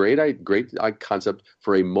had this great concept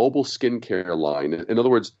for a mobile skincare line. In other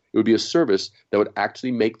words, it would be a service that would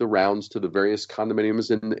actually make the rounds to the various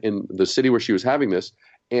condominiums in the city where she was having this.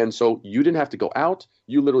 And so you didn't have to go out.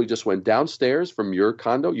 You literally just went downstairs from your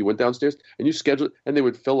condo. You went downstairs and you scheduled, and they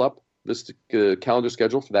would fill up this calendar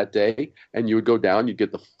schedule for that day. And you would go down, you'd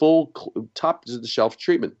get the full top of the shelf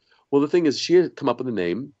treatment. Well, the thing is, she had come up with a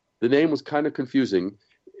name. The name was kind of confusing.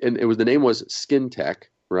 And the name was Skin Tech,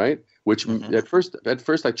 right? Which at first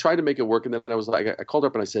I tried to make it work, and then I was like, I called her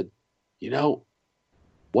up and I said,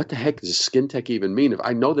 what the heck does Skin Tech even mean?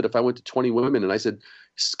 I know that if I went to 20 women and I said,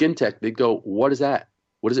 Skin Tech, they'd go, what is that?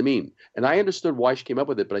 What does it mean? And I understood why she came up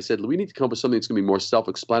with it, but I said, we need to come up with something that's going to be more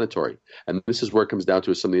self-explanatory. And this is where it comes down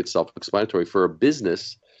to, is something that's self-explanatory for a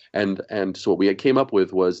business. And so what we came up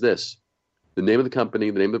with was this: the name of the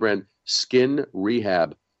company, the name of the brand, Skin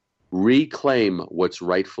Rehab. Reclaim what's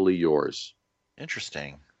rightfully yours.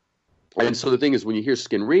 Interesting. And so the thing is, when you hear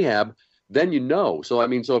Skin Rehab, then you know. So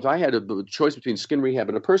if I had a choice between Skin Rehab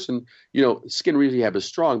and a person, Skin Rehab is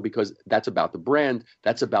strong because that's about the brand.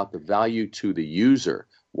 That's about the value to the user.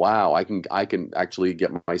 Wow, I can actually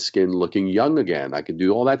get my skin looking young again. I can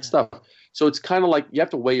do all that stuff. So it's kind of like you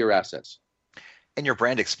have to weigh your assets. And your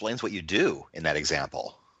brand explains what you do in that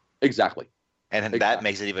example. Exactly. And that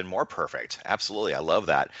makes it even more perfect. Absolutely. I love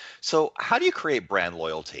that. So how do you create brand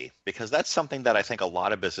loyalty? Because that's something that I think a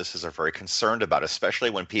lot of businesses are very concerned about, especially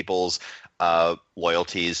when people's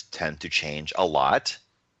loyalties tend to change a lot.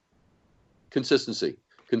 Consistency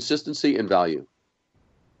and value.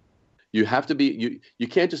 You have to be, you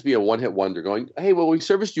can't just be a one-hit wonder going, hey, well, we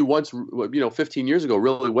serviced you once, 15 years ago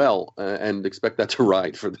really well, and expect that to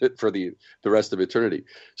ride for the rest of eternity.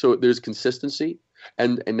 So there's consistency.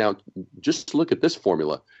 And now just look at this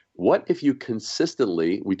formula. What if you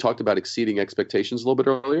consistently, we talked about exceeding expectations a little bit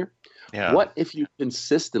earlier. Yeah. What if you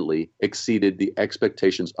consistently exceeded the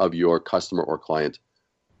expectations of your customer or client?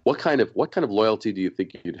 What kind of loyalty do you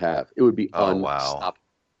think you'd have? It would be unstoppable. Wow.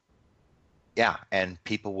 Yeah, and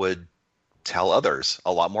people would tell others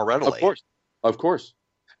a lot more readily. Of course.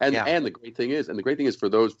 And the great thing is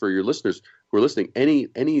for your listeners who are listening,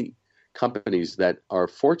 any companies that are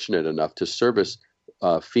fortunate enough to service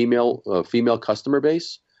female customer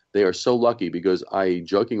base, they are so lucky, because I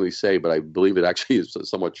jokingly say, but I believe it actually is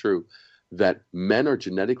somewhat true, that men are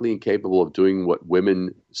genetically incapable of doing what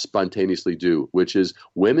women spontaneously do, which is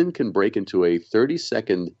women can break into a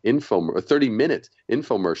 30-minute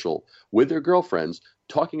infomercial with their girlfriends,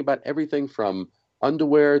 talking about everything from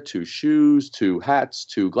underwear to shoes to hats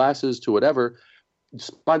to glasses to whatever,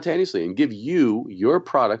 spontaneously, and give you your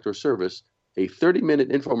product or service a 30-minute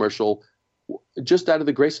infomercial just out of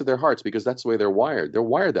the grace of their hearts, because that's the way they're wired. They're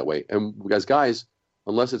wired that way. And as guys,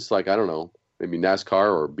 unless it's like, I don't know, maybe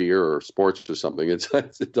NASCAR or beer or sports or something, it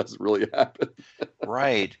doesn't really happen.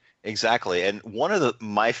 Right. Exactly. And one of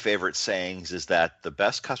my favorite sayings is that the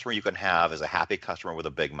best customer you can have is a happy customer with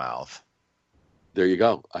a big mouth. There you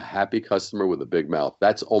go. A happy customer with a big mouth.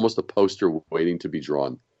 That's almost a poster waiting to be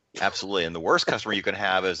drawn. Absolutely. And the worst customer you can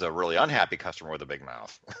have is a really unhappy customer with a big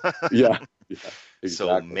mouth. Yeah, exactly.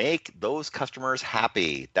 So make those customers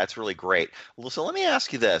happy. That's really great. Well, so let me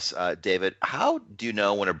ask you this, David. How do you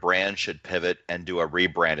know when a brand should pivot and do a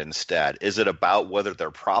rebrand instead? Is it about whether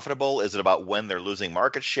they're profitable? Is it about when they're losing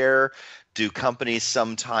market share? Do companies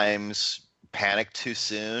sometimes panic too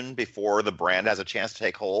soon before the brand has a chance to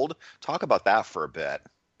take hold? Talk about that for a bit.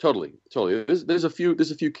 Totally. There's a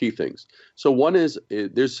few key things. So one is,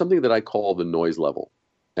 there's something that I call the noise level,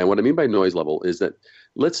 and what I mean by noise level is that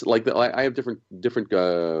I have different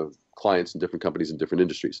clients in different companies in different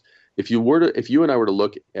industries. If you and I were to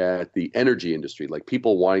look at the energy industry, like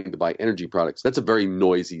people wanting to buy energy products, that's a very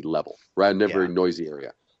noisy level, right? A very noisy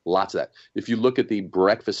area. Lots of that. If you look at the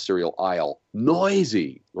breakfast cereal aisle,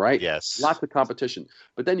 noisy, right? Yes. Lots of competition.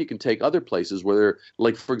 But then you can take other places where,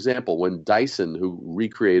 like, for example, when Dyson, who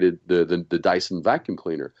recreated the Dyson vacuum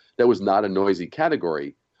cleaner, that was not a noisy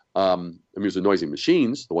category. It was a noisy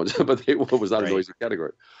machines, the ones, but it was not a noisy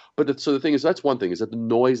category. But so the thing is, that's one thing, is that the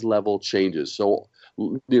noise level changes. So,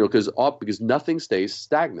 because nothing stays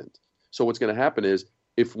stagnant. So what's going to happen is,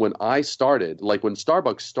 when I started, like when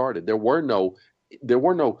Starbucks started, there were no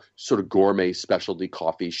sort of gourmet specialty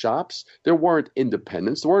coffee shops. There weren't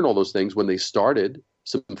independents. There weren't all those things when they started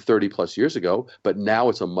some 30 plus years ago, but now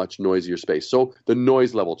it's a much noisier space. So the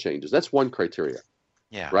noise level changes. That's one criteria.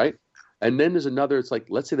 Yeah. Right. And then there's another, it's like,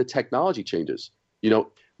 let's say the technology changes,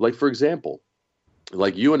 like, for example,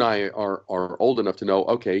 like you and I are old enough to know,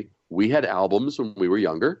 okay, we had albums when we were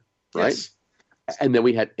younger, right? Yes. And then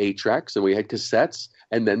we had 8-tracks and we had cassettes.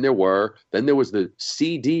 And then there was the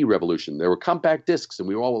CD revolution. There were compact discs, and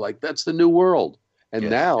we were all like, that's the new world. And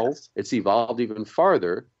now it's evolved even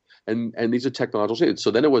farther, and these are technological changes.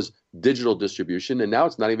 So then it was digital distribution, and now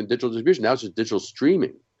it's not even digital distribution. Now it's just digital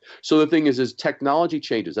streaming. So the thing is technology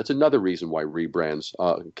changes. That's another reason why rebrands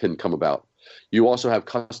can come about. You also have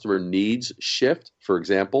customer needs shift. For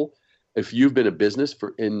example, if you've been in business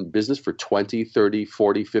for 20, 30,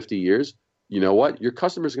 40, 50 years, you know what? Your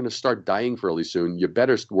customer's going to start dying fairly soon. You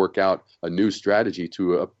better work out a new strategy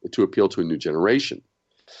to appeal to a new generation.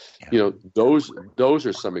 Yeah. Those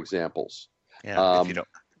are some examples. Yeah. If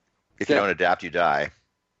you don't adapt, you die.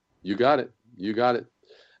 You got it.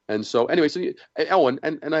 And so anyway,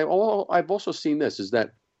 I've also seen this, is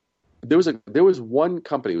that there was one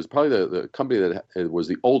company, it was probably the company that was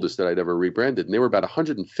the oldest that I'd ever rebranded, and they were about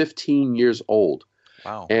 115 years old.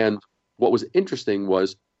 Wow. And what was interesting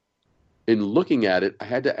was, in looking at it, I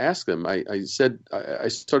had to ask them, I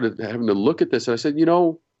started having to look at this, and I said,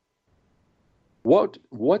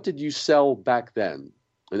 what did you sell back then?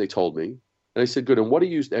 And they told me. And I said, good,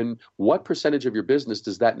 and what percentage of your business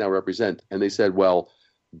does that now represent? And they said, well,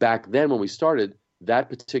 back then when we started, that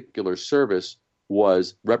particular service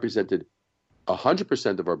was represented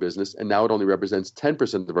 100% of our business, and now it only represents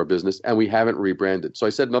 10% of our business, and we haven't rebranded. So I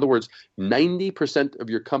said, in other words, 90% of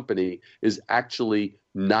your company is actually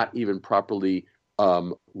not even properly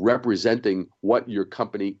representing what your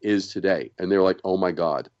company is today. And they're like, oh my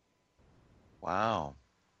God. Wow.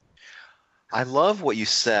 I love what you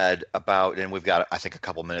said about, and we've got, I think, a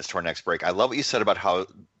couple minutes to our next break. I love what you said about how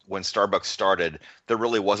when Starbucks started, there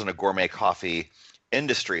really wasn't a gourmet coffee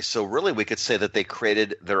industry. So really we could say that they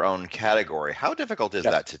created their own category. How difficult is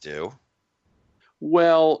that to do?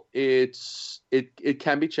 Well, it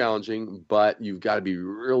can be challenging, but you've got to be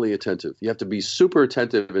really attentive. You have to be super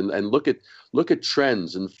attentive and look at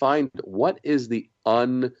trends and find what is the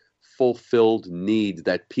unfulfilled need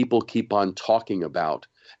that people keep on talking about.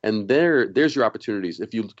 And there's your opportunities.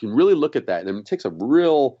 If you can really look at that, and it takes a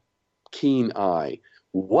real keen eye.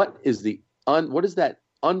 What is that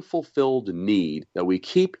unfulfilled need that we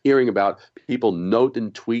keep hearing about? People note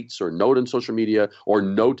in tweets or note in social media or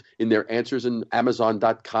note in their answers in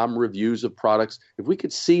Amazon.com reviews of products. If we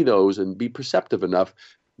could see those and be perceptive enough,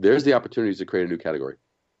 there's the opportunities to create a new category.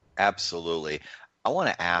 Absolutely. I want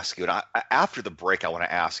to ask you, and after the break, I want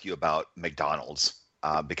to ask you about McDonald's.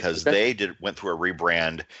 Because they went through a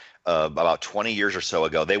rebrand about 20 years or so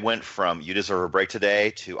ago. They went from "You deserve a break today"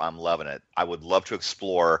 to "I'm loving it." I would love to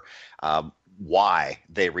explore why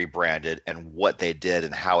they rebranded and what they did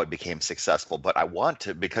and how it became successful. But I want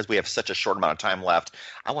to, because we have such a short amount of time left,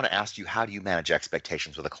 I want to ask you, how do you manage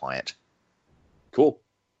expectations with a client? Cool.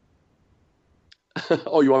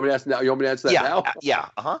 Oh, you want me to ask now? You want me to answer that now? Yeah.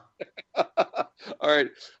 Uh-huh. All right.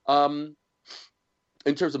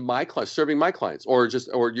 In terms of my clients, serving my clients, or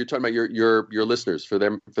you're talking about your listeners for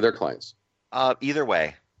their clients? Either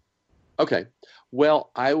way. Okay. Well,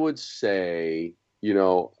 I would say,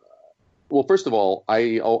 well, first of all,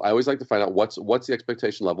 I always like to find out what's the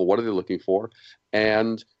expectation level, what are they looking for,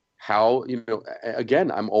 and how,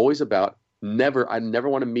 again, I'm always about I never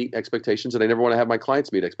want to meet expectations, and I never want to have my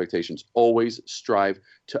clients meet expectations. Always strive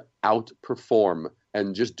to outperform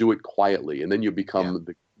and just do it quietly, and then you become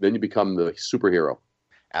the superhero.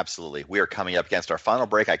 Absolutely. We are coming up against our final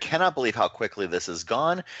break. I cannot believe how quickly this has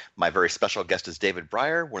gone. My very special guest is David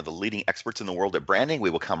Brier, one of the leading experts in the world at branding. We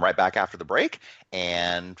will come right back after the break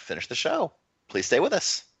and finish the show. Please stay with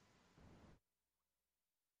us.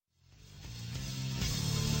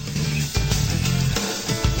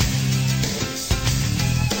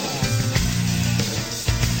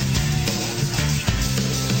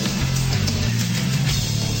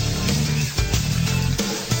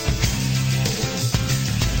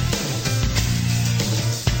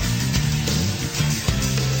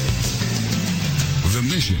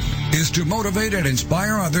 Mission is to motivate and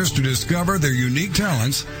inspire others to discover their unique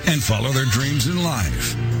talents and follow their dreams in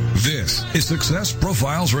life. This is Success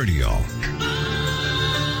Profiles Radio.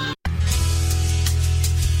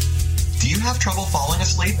 Do you have trouble falling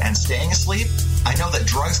asleep and staying asleep? I know that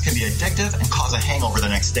drugs can be addictive and cause a hangover the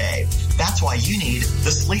next day. That's why you need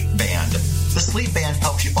the Sleep Band. The Sleep Band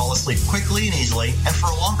helps you fall asleep quickly and easily and for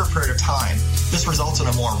a longer period of time. This results in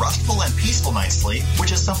a more restful and peaceful night's sleep,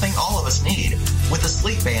 which is something all of us need. With the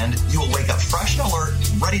Sleep Band, you will wake up fresh and alert,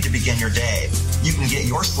 ready to begin your day. You can get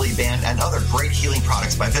your Sleep Band and other great healing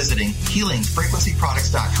products by visiting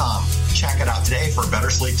healingfrequencyproducts.com. Check it out today for better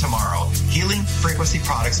sleep tomorrow.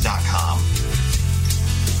 healingfrequencyproducts.com.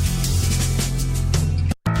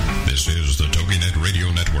 This is the TogiNet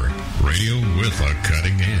Radio Network. Radio with a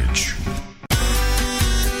cutting edge.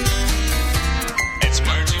 It's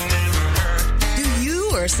words you never heard. Do you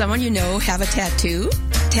or someone you know have a tattoo?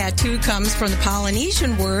 Tattoo comes from the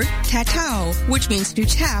Polynesian word tatau, which means to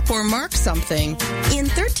tap or mark something. In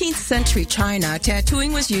 13th century China,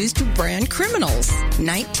 tattooing was used to brand criminals.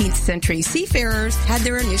 19th century seafarers had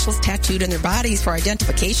their initials tattooed on their bodies for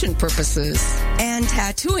identification purposes. And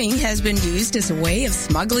tattooing has been used as a way of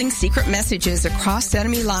smuggling secret messages across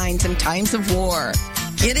enemy lines in times of war.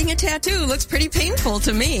 Getting a tattoo looks pretty painful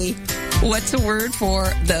to me. What's a word for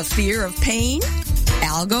the fear of pain?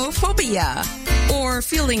 Algophobia, or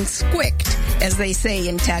feeling squicked, as they say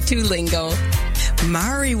in tattoo lingo.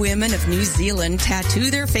 Maori women of New Zealand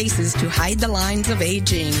tattoo their faces to hide the lines of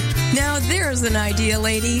aging. Now there's an idea,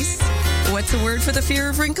 ladies. What's the word for the fear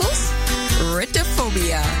of wrinkles?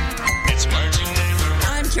 Ritophobia. It's words you never heard.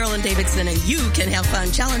 I'm Carolyn Davidson, and you can have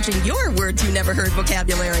fun challenging your words you never heard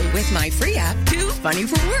vocabulary with my free app, Too Funny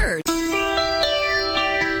for Words.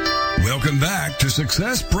 Welcome back to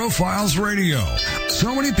Success Profiles Radio.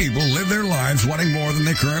 So many people live their lives wanting more than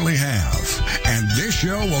they currently have. And this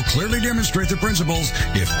show will clearly demonstrate the principles,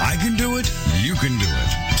 if I can do it, you can do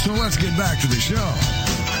it. So let's get back to the show.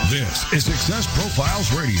 This is Success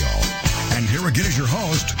Profiles Radio. And here again is your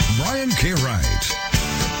host, Brian K. Wright.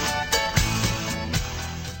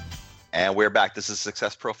 And we're back. This is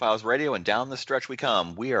Success Profiles Radio, and down the stretch we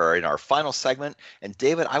come. We are in our final segment. And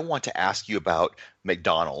David, I want to ask you about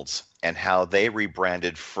McDonald's and how they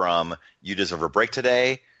rebranded from "You Deserve a Break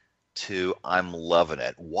Today" to "I'm Loving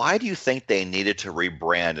It." Why do you think they needed to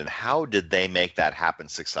rebrand, and how did they make that happen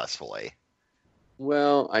successfully?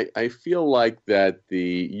 Well, I feel like that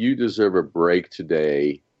the "You Deserve a Break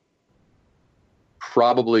Today"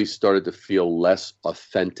 probably started to feel less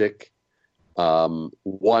authentic.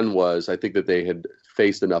 One was, I think that they had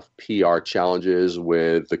faced enough PR challenges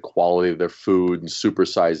with the quality of their food and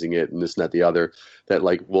supersizing it and this and that, the other, that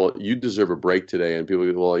like, well, you deserve a break today. And people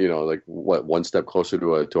go, well, you know, like what, one step closer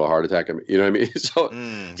to a heart attack. I mean, you know what I mean? So,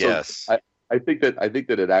 yes. I think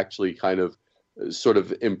that it actually kind of sort of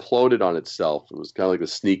imploded on itself. It was kind of like the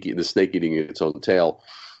snake eating its own tail.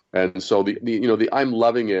 And so the "I'm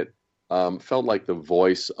Loving It" felt like the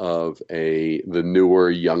voice of the newer,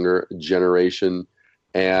 younger generation,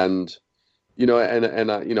 and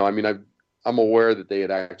I'm aware that they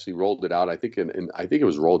had actually rolled it out. I think it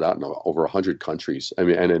was rolled out in over 100 countries. I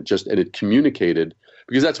mean, and it communicated,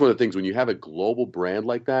 because that's one of the things when you have a global brand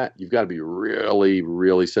like that, you've got to be really,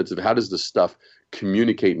 really sensitive. How does this stuff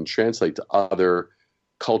communicate and translate to other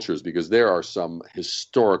cultures? Because there are some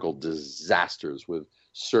historical disasters with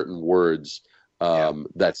certain words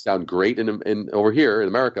that sound great in over here in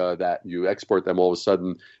America, that you export them, all of a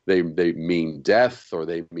sudden they mean death, or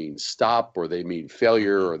they mean stop, or they mean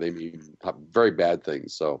failure, or they mean very bad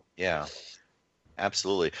things. So yeah,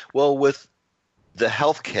 absolutely. Well, with the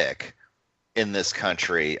health kick in this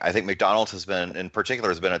country, I think McDonald's has been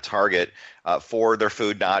a target for their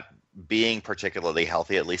food not being particularly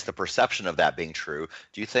healthy, at least the perception of that being true.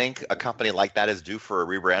 Do you think a company like that is due for a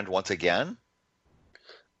rebrand once again?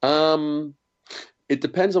 It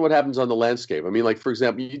depends on what happens on the landscape. I mean, like, for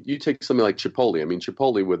example, you take something like Chipotle. I mean,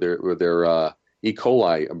 Chipotle with their E.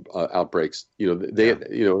 coli outbreaks, they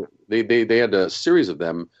had a series of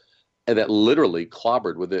them, and that literally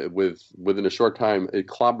clobbered within a short time. It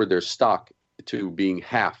clobbered their stock to being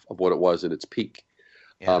half of what it was at its peak,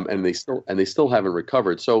 and they still haven't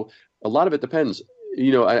recovered. So a lot of it depends.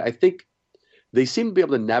 I think they seem to be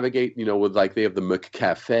able to navigate, with, like, they have the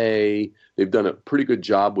McCafe. They've done a pretty good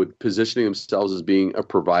job with positioning themselves as being a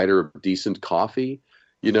provider of decent coffee,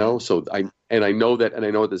 So I know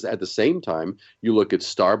this at the same time, you look at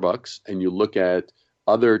Starbucks and you look at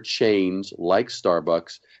other chains like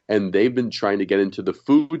Starbucks, and they've been trying to get into the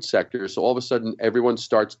food sector. So all of a sudden everyone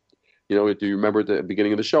starts, do you remember at the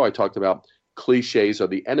beginning of the show, I talked about cliches are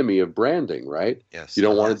the enemy of branding, right? Yes. You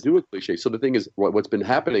don't want to do a cliche. So the thing is, what's been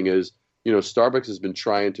happening is, Starbucks has been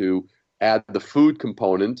trying to add the food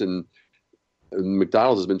component, and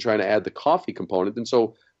McDonald's has been trying to add the coffee component. And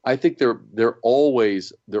so I think they're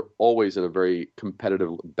always in a very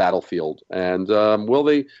competitive battlefield. And will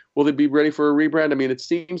they be ready for a rebrand? I mean, it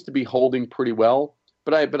seems to be holding pretty well,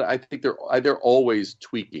 but I think they're always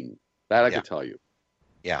tweaking. That I can tell you.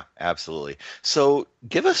 Yeah, absolutely. So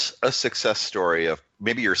give us a success story of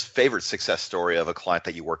maybe your favorite success story of a client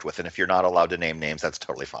that you worked with. And if you're not allowed to name names, that's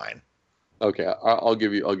totally fine. Okay, I'll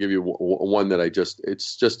give you one that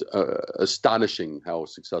it's just astonishing how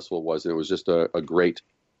successful it was, and it was just a great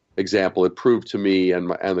example. It proved to me and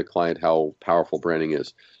the client how powerful branding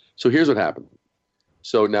is. So here's what happened.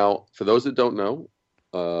 So now, for those that don't know,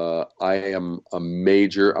 I am I'm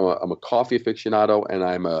a coffee aficionado, and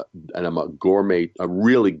I'm a gourmet, a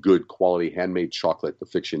really good quality handmade chocolate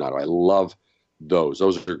aficionado. I love those.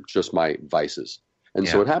 Those are just my vices. And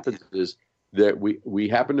so what happens is that we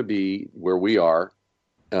happen to be where we are,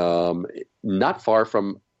 not far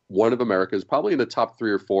from one of America's, probably in the top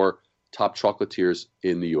 3 or 4 top chocolatiers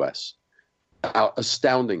in the U.S.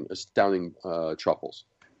 Astounding truffles.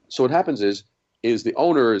 So what happens is the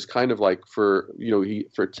owner is kind of like, for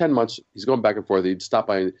 10 months he's going back and forth. He'd stop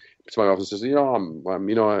by to my office and says,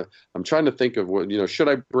 I'm trying to think of what, should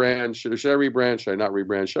I brand? Should I rebrand? Should I not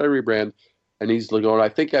rebrand? Should I rebrand? And he's going, I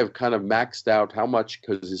think I've kind of maxed out how much,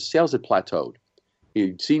 because his sales had plateaued.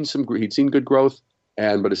 He'd seen good growth,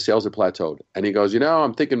 but his sales had plateaued. And he goes,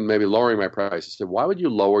 I'm thinking maybe lowering my price. I said, why would you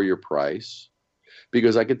lower your price?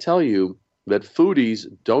 Because I could tell you that foodies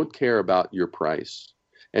don't care about your price.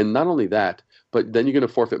 And not only that, but then you're going to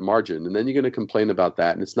forfeit margin, and then you're going to complain about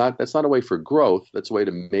that. And that's not a way for growth. That's a way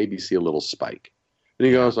to maybe see a little spike. And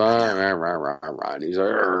he goes, and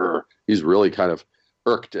he's really kind of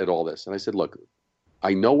irked at all this. And I said, look,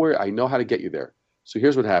 I know how to get you there. So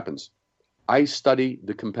here's what happens. I study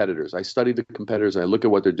the competitors. And I look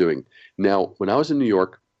at what they're doing. Now, when I was in New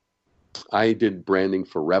York, I did branding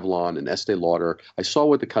for Revlon and Estee Lauder. I saw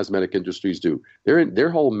what the cosmetic industries do. Their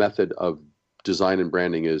whole method of design and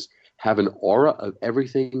branding is have an aura of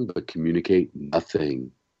everything but communicate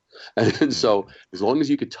nothing. And so as long as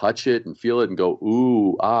you could touch it and feel it and go,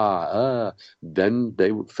 ooh, then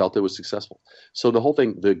they felt it was successful. So the whole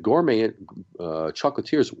thing, the gourmet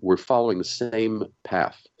chocolatiers were following the same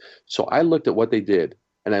path. So I looked at what they did,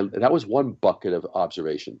 and that was one bucket of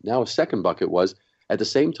observation. Now a second bucket was, at the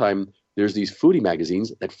same time, there's these foodie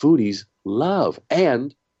magazines that foodies love,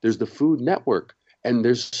 and there's the Food Network, and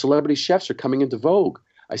there's celebrity chefs are coming into vogue.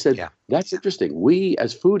 I said, That's interesting. We,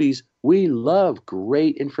 as foodies, we love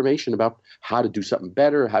great information about how to do something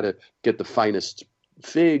better, how to get the finest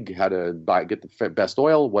fig, how to get the best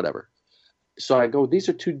oil, whatever. So I go, these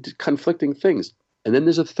are two conflicting things. And then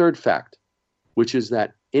there's a third fact, which is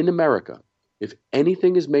that in America, if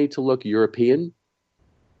anything is made to look European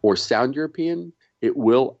or sound European, it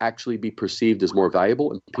will actually be perceived as more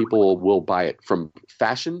valuable, and people will buy it, from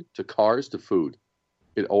fashion to cars to food.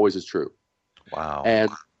 It always is true. Wow.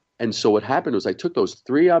 And so what happened was I took those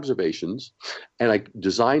three observations and I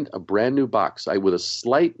designed a brand new box with a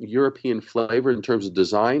slight European flavor in terms of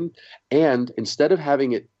design. And instead of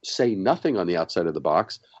having it say nothing on the outside of the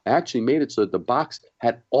box, I actually made it so that the box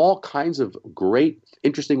had all kinds of great,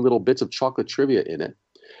 interesting little bits of chocolate trivia in it.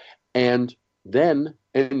 And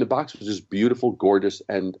the box was just beautiful, gorgeous,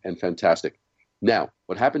 and fantastic. Now,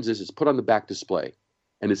 what happens is it's put on the back display,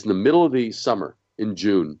 and it's in the middle of the summer in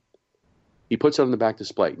June. He puts it on the back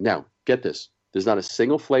display. Now, get this. There's not a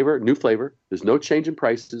single new flavor. There's no change in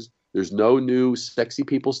prices. There's no new sexy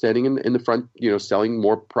people standing in the front, selling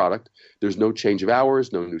more product. There's no change of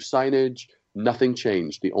hours, no new signage. Nothing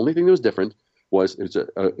changed. The only thing that was different was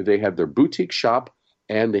they had their boutique shop,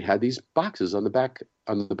 and they had these boxes on the back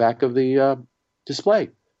of the display.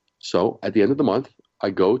 So at the end of the month, I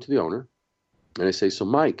go to the owner, and I say, so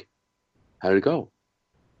Mike, how did it go?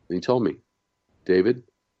 And he told me, David,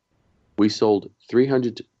 we sold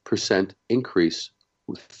 300% increase,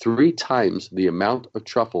 with 3 times the amount of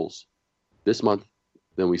truffles this month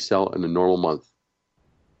than we sell in a normal month.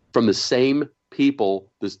 From the same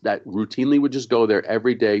people that routinely would just go there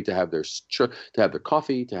every day to have their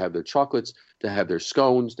coffee, to have their chocolates, to have their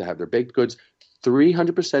scones, to have their baked goods.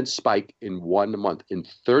 300% spike in 1 month. In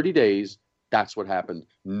 30 days, that's what happened.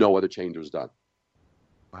 No other change was done.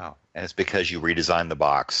 Wow. And it's because you redesigned the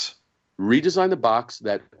box. Redesigned the box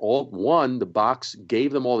the box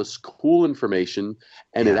gave them all this cool information,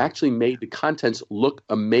 and it actually made the contents look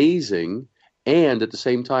amazing, and at the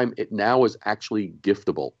same time, it now is actually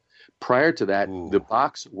giftable. Prior to that, the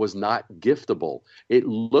box was not giftable. It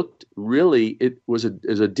looked it was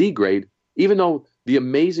a D grade, even though the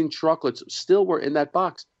amazing chocolates still were in that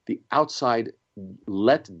box. The outside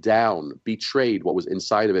let down, betrayed what was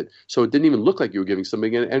inside of it. So it didn't even look like you were giving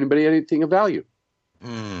anybody anything of value.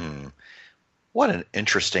 What an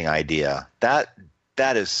interesting idea. That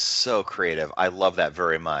is so creative. I love that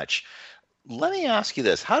very much. Let me ask you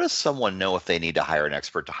this. How does someone know if they need to hire an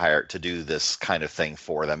expert to do this kind of thing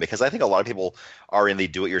for them? Because I think a lot of people are in the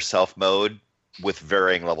do-it-yourself mode with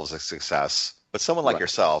varying levels of success. But someone like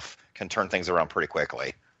yourself can turn things around pretty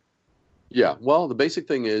quickly. Yeah. Well, the basic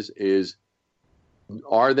thing is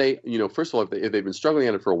are they, first of all, if they've been struggling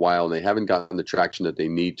at it for a while and they haven't gotten the traction that they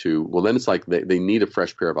need to, well, then it's like they need a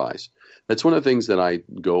fresh pair of eyes. That's one of the things that I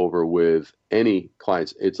go over with any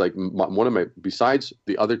clients. It's like besides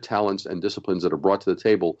the other talents and disciplines that are brought to the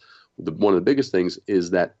table, one of the biggest things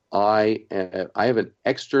is that I have an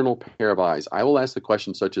external pair of eyes. I will ask the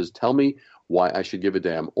question such as, tell me why I should give a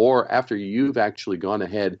damn. Or after you've actually gone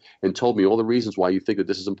ahead and told me all the reasons why you think that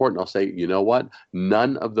this is important, I'll say, you know what?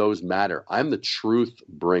 None of those matter. I'm the truth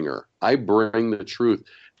bringer. I bring the truth.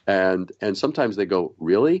 And sometimes they go,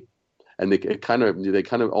 really? And they kind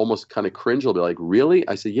of almost cringe. They'll be like, really?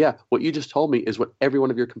 I say, yeah, what you just told me is what every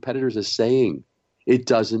one of your competitors is saying. It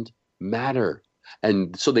doesn't matter.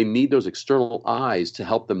 And so they need those external eyes to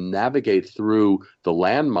help them navigate through the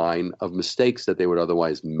landmine of mistakes that they would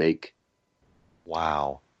otherwise make.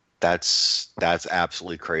 Wow. That's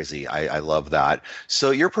absolutely crazy. I love that.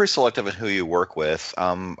 So you're pretty selective in who you work with.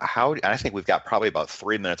 And I think we've got probably about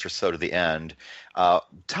 3 minutes or so to the end.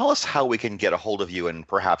 Tell us how we can get a hold of you and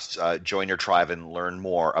perhaps join your tribe and learn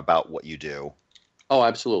more about what you do. Oh,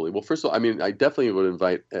 absolutely. Well, first of all, I mean, I definitely would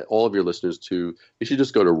invite all of your listeners to, you should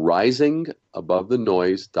just go to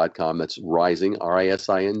risingabovethenoise.com. That's rising,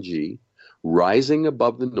 R-I-S-I-N-G,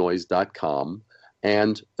 risingabovethenoise.com.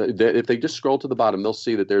 And if they just scroll to the bottom, they'll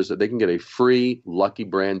see that they can get a free Lucky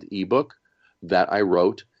Brand ebook that I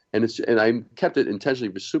wrote, and I kept it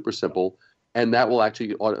intentionally super simple, and that will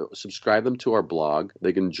actually subscribe them to our blog.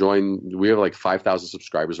 They can join. We have like 5,000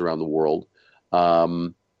 subscribers around the world,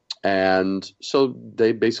 and so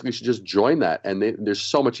they basically should just join that. And there's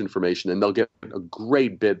so much information, and they'll get a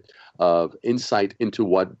great bit of insight into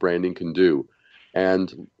what branding can do.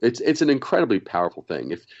 And it's an incredibly powerful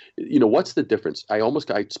thing. If what's the difference? I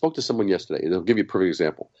spoke to someone yesterday, and I'll give you a perfect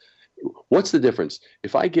example. What's the difference?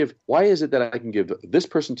 Why is it that I can give this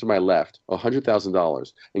person to my left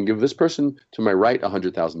 $100,000 and give this person to my right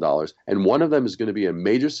 $100,000, and one of them is going to be a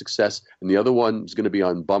major success, and the other one is going to be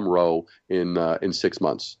on bum row in 6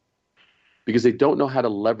 months? Because they don't know how to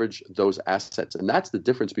leverage those assets, and that's the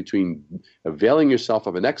difference between availing yourself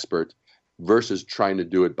of an expert versus trying to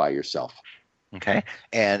do it by yourself. Okay.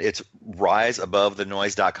 And it's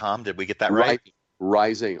riseabovethenoise.com. Did we get that right?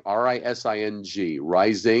 Rising, R-I-S-I-N-G,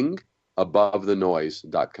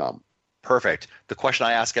 risingabovethenoise.com. Perfect. The question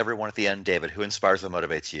I ask everyone at the end, David, who inspires and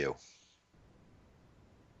motivates you?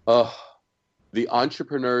 The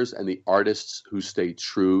entrepreneurs and the artists who stay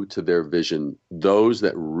true to their vision, those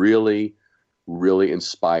that really, really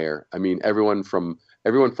inspire. I mean, everyone from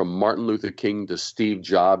Martin Luther King to Steve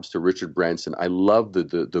Jobs to Richard Branson. I love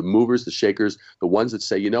the movers, the shakers, the ones that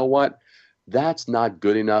say, you know what, that's not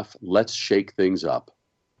good enough. Let's shake things up.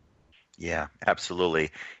 Yeah, absolutely.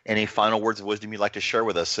 Any final words of wisdom you'd like to share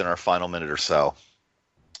with us in our final minute or so?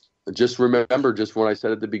 Just remember, just what I said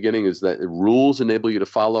at the beginning, is that rules enable you to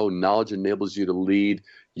follow, knowledge enables you to lead.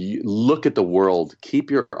 You look at the world, keep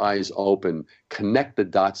your eyes open, connect the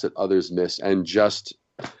dots that others miss, and just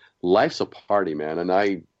life's a party, man, and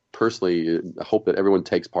I personally hope that everyone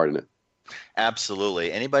takes part in it.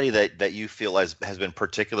 Absolutely. Anybody that you feel has been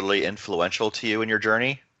particularly influential to you in your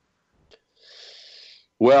journey?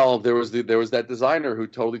 Well, there was that designer who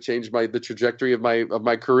totally changed the trajectory of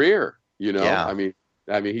my career. Yeah.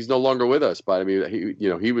 I mean, he's no longer with us, but I mean,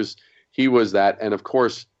 he was that, and of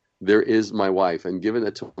course, there is my wife. And given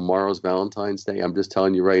that tomorrow's Valentine's Day, I'm just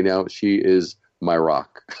telling you right now, she is my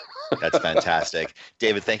rock. That's fantastic.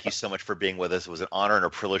 David, thank you so much for being with us. It was an honor and a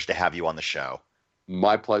privilege to have you on the show.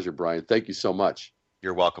 My pleasure, Brian. Thank you so much.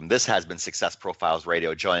 You're welcome. This has been Success Profiles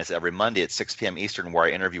Radio. Join us every Monday at 6 p.m. Eastern, where I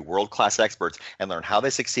interview world-class experts and learn how they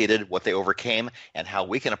succeeded, what they overcame, and how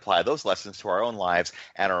we can apply those lessons to our own lives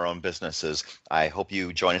and our own businesses. I hope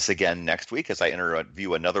you join us again next week as I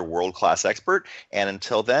interview another world-class expert. And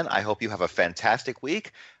until then, I hope you have a fantastic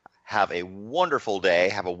week. Have a wonderful day.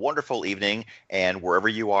 Have a wonderful evening. And wherever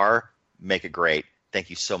you are, make it great. Thank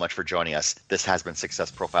you so much for joining us. This has been Success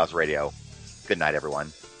Profiles Radio. Good night,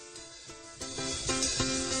 everyone.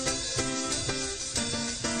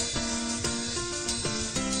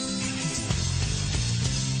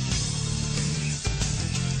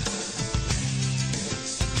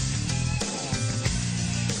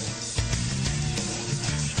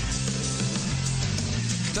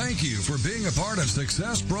 Thank you for being a part of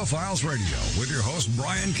Success Profiles Radio with your host,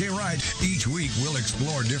 Brian K. Wright. Each week, we'll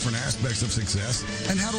explore different aspects of success and how to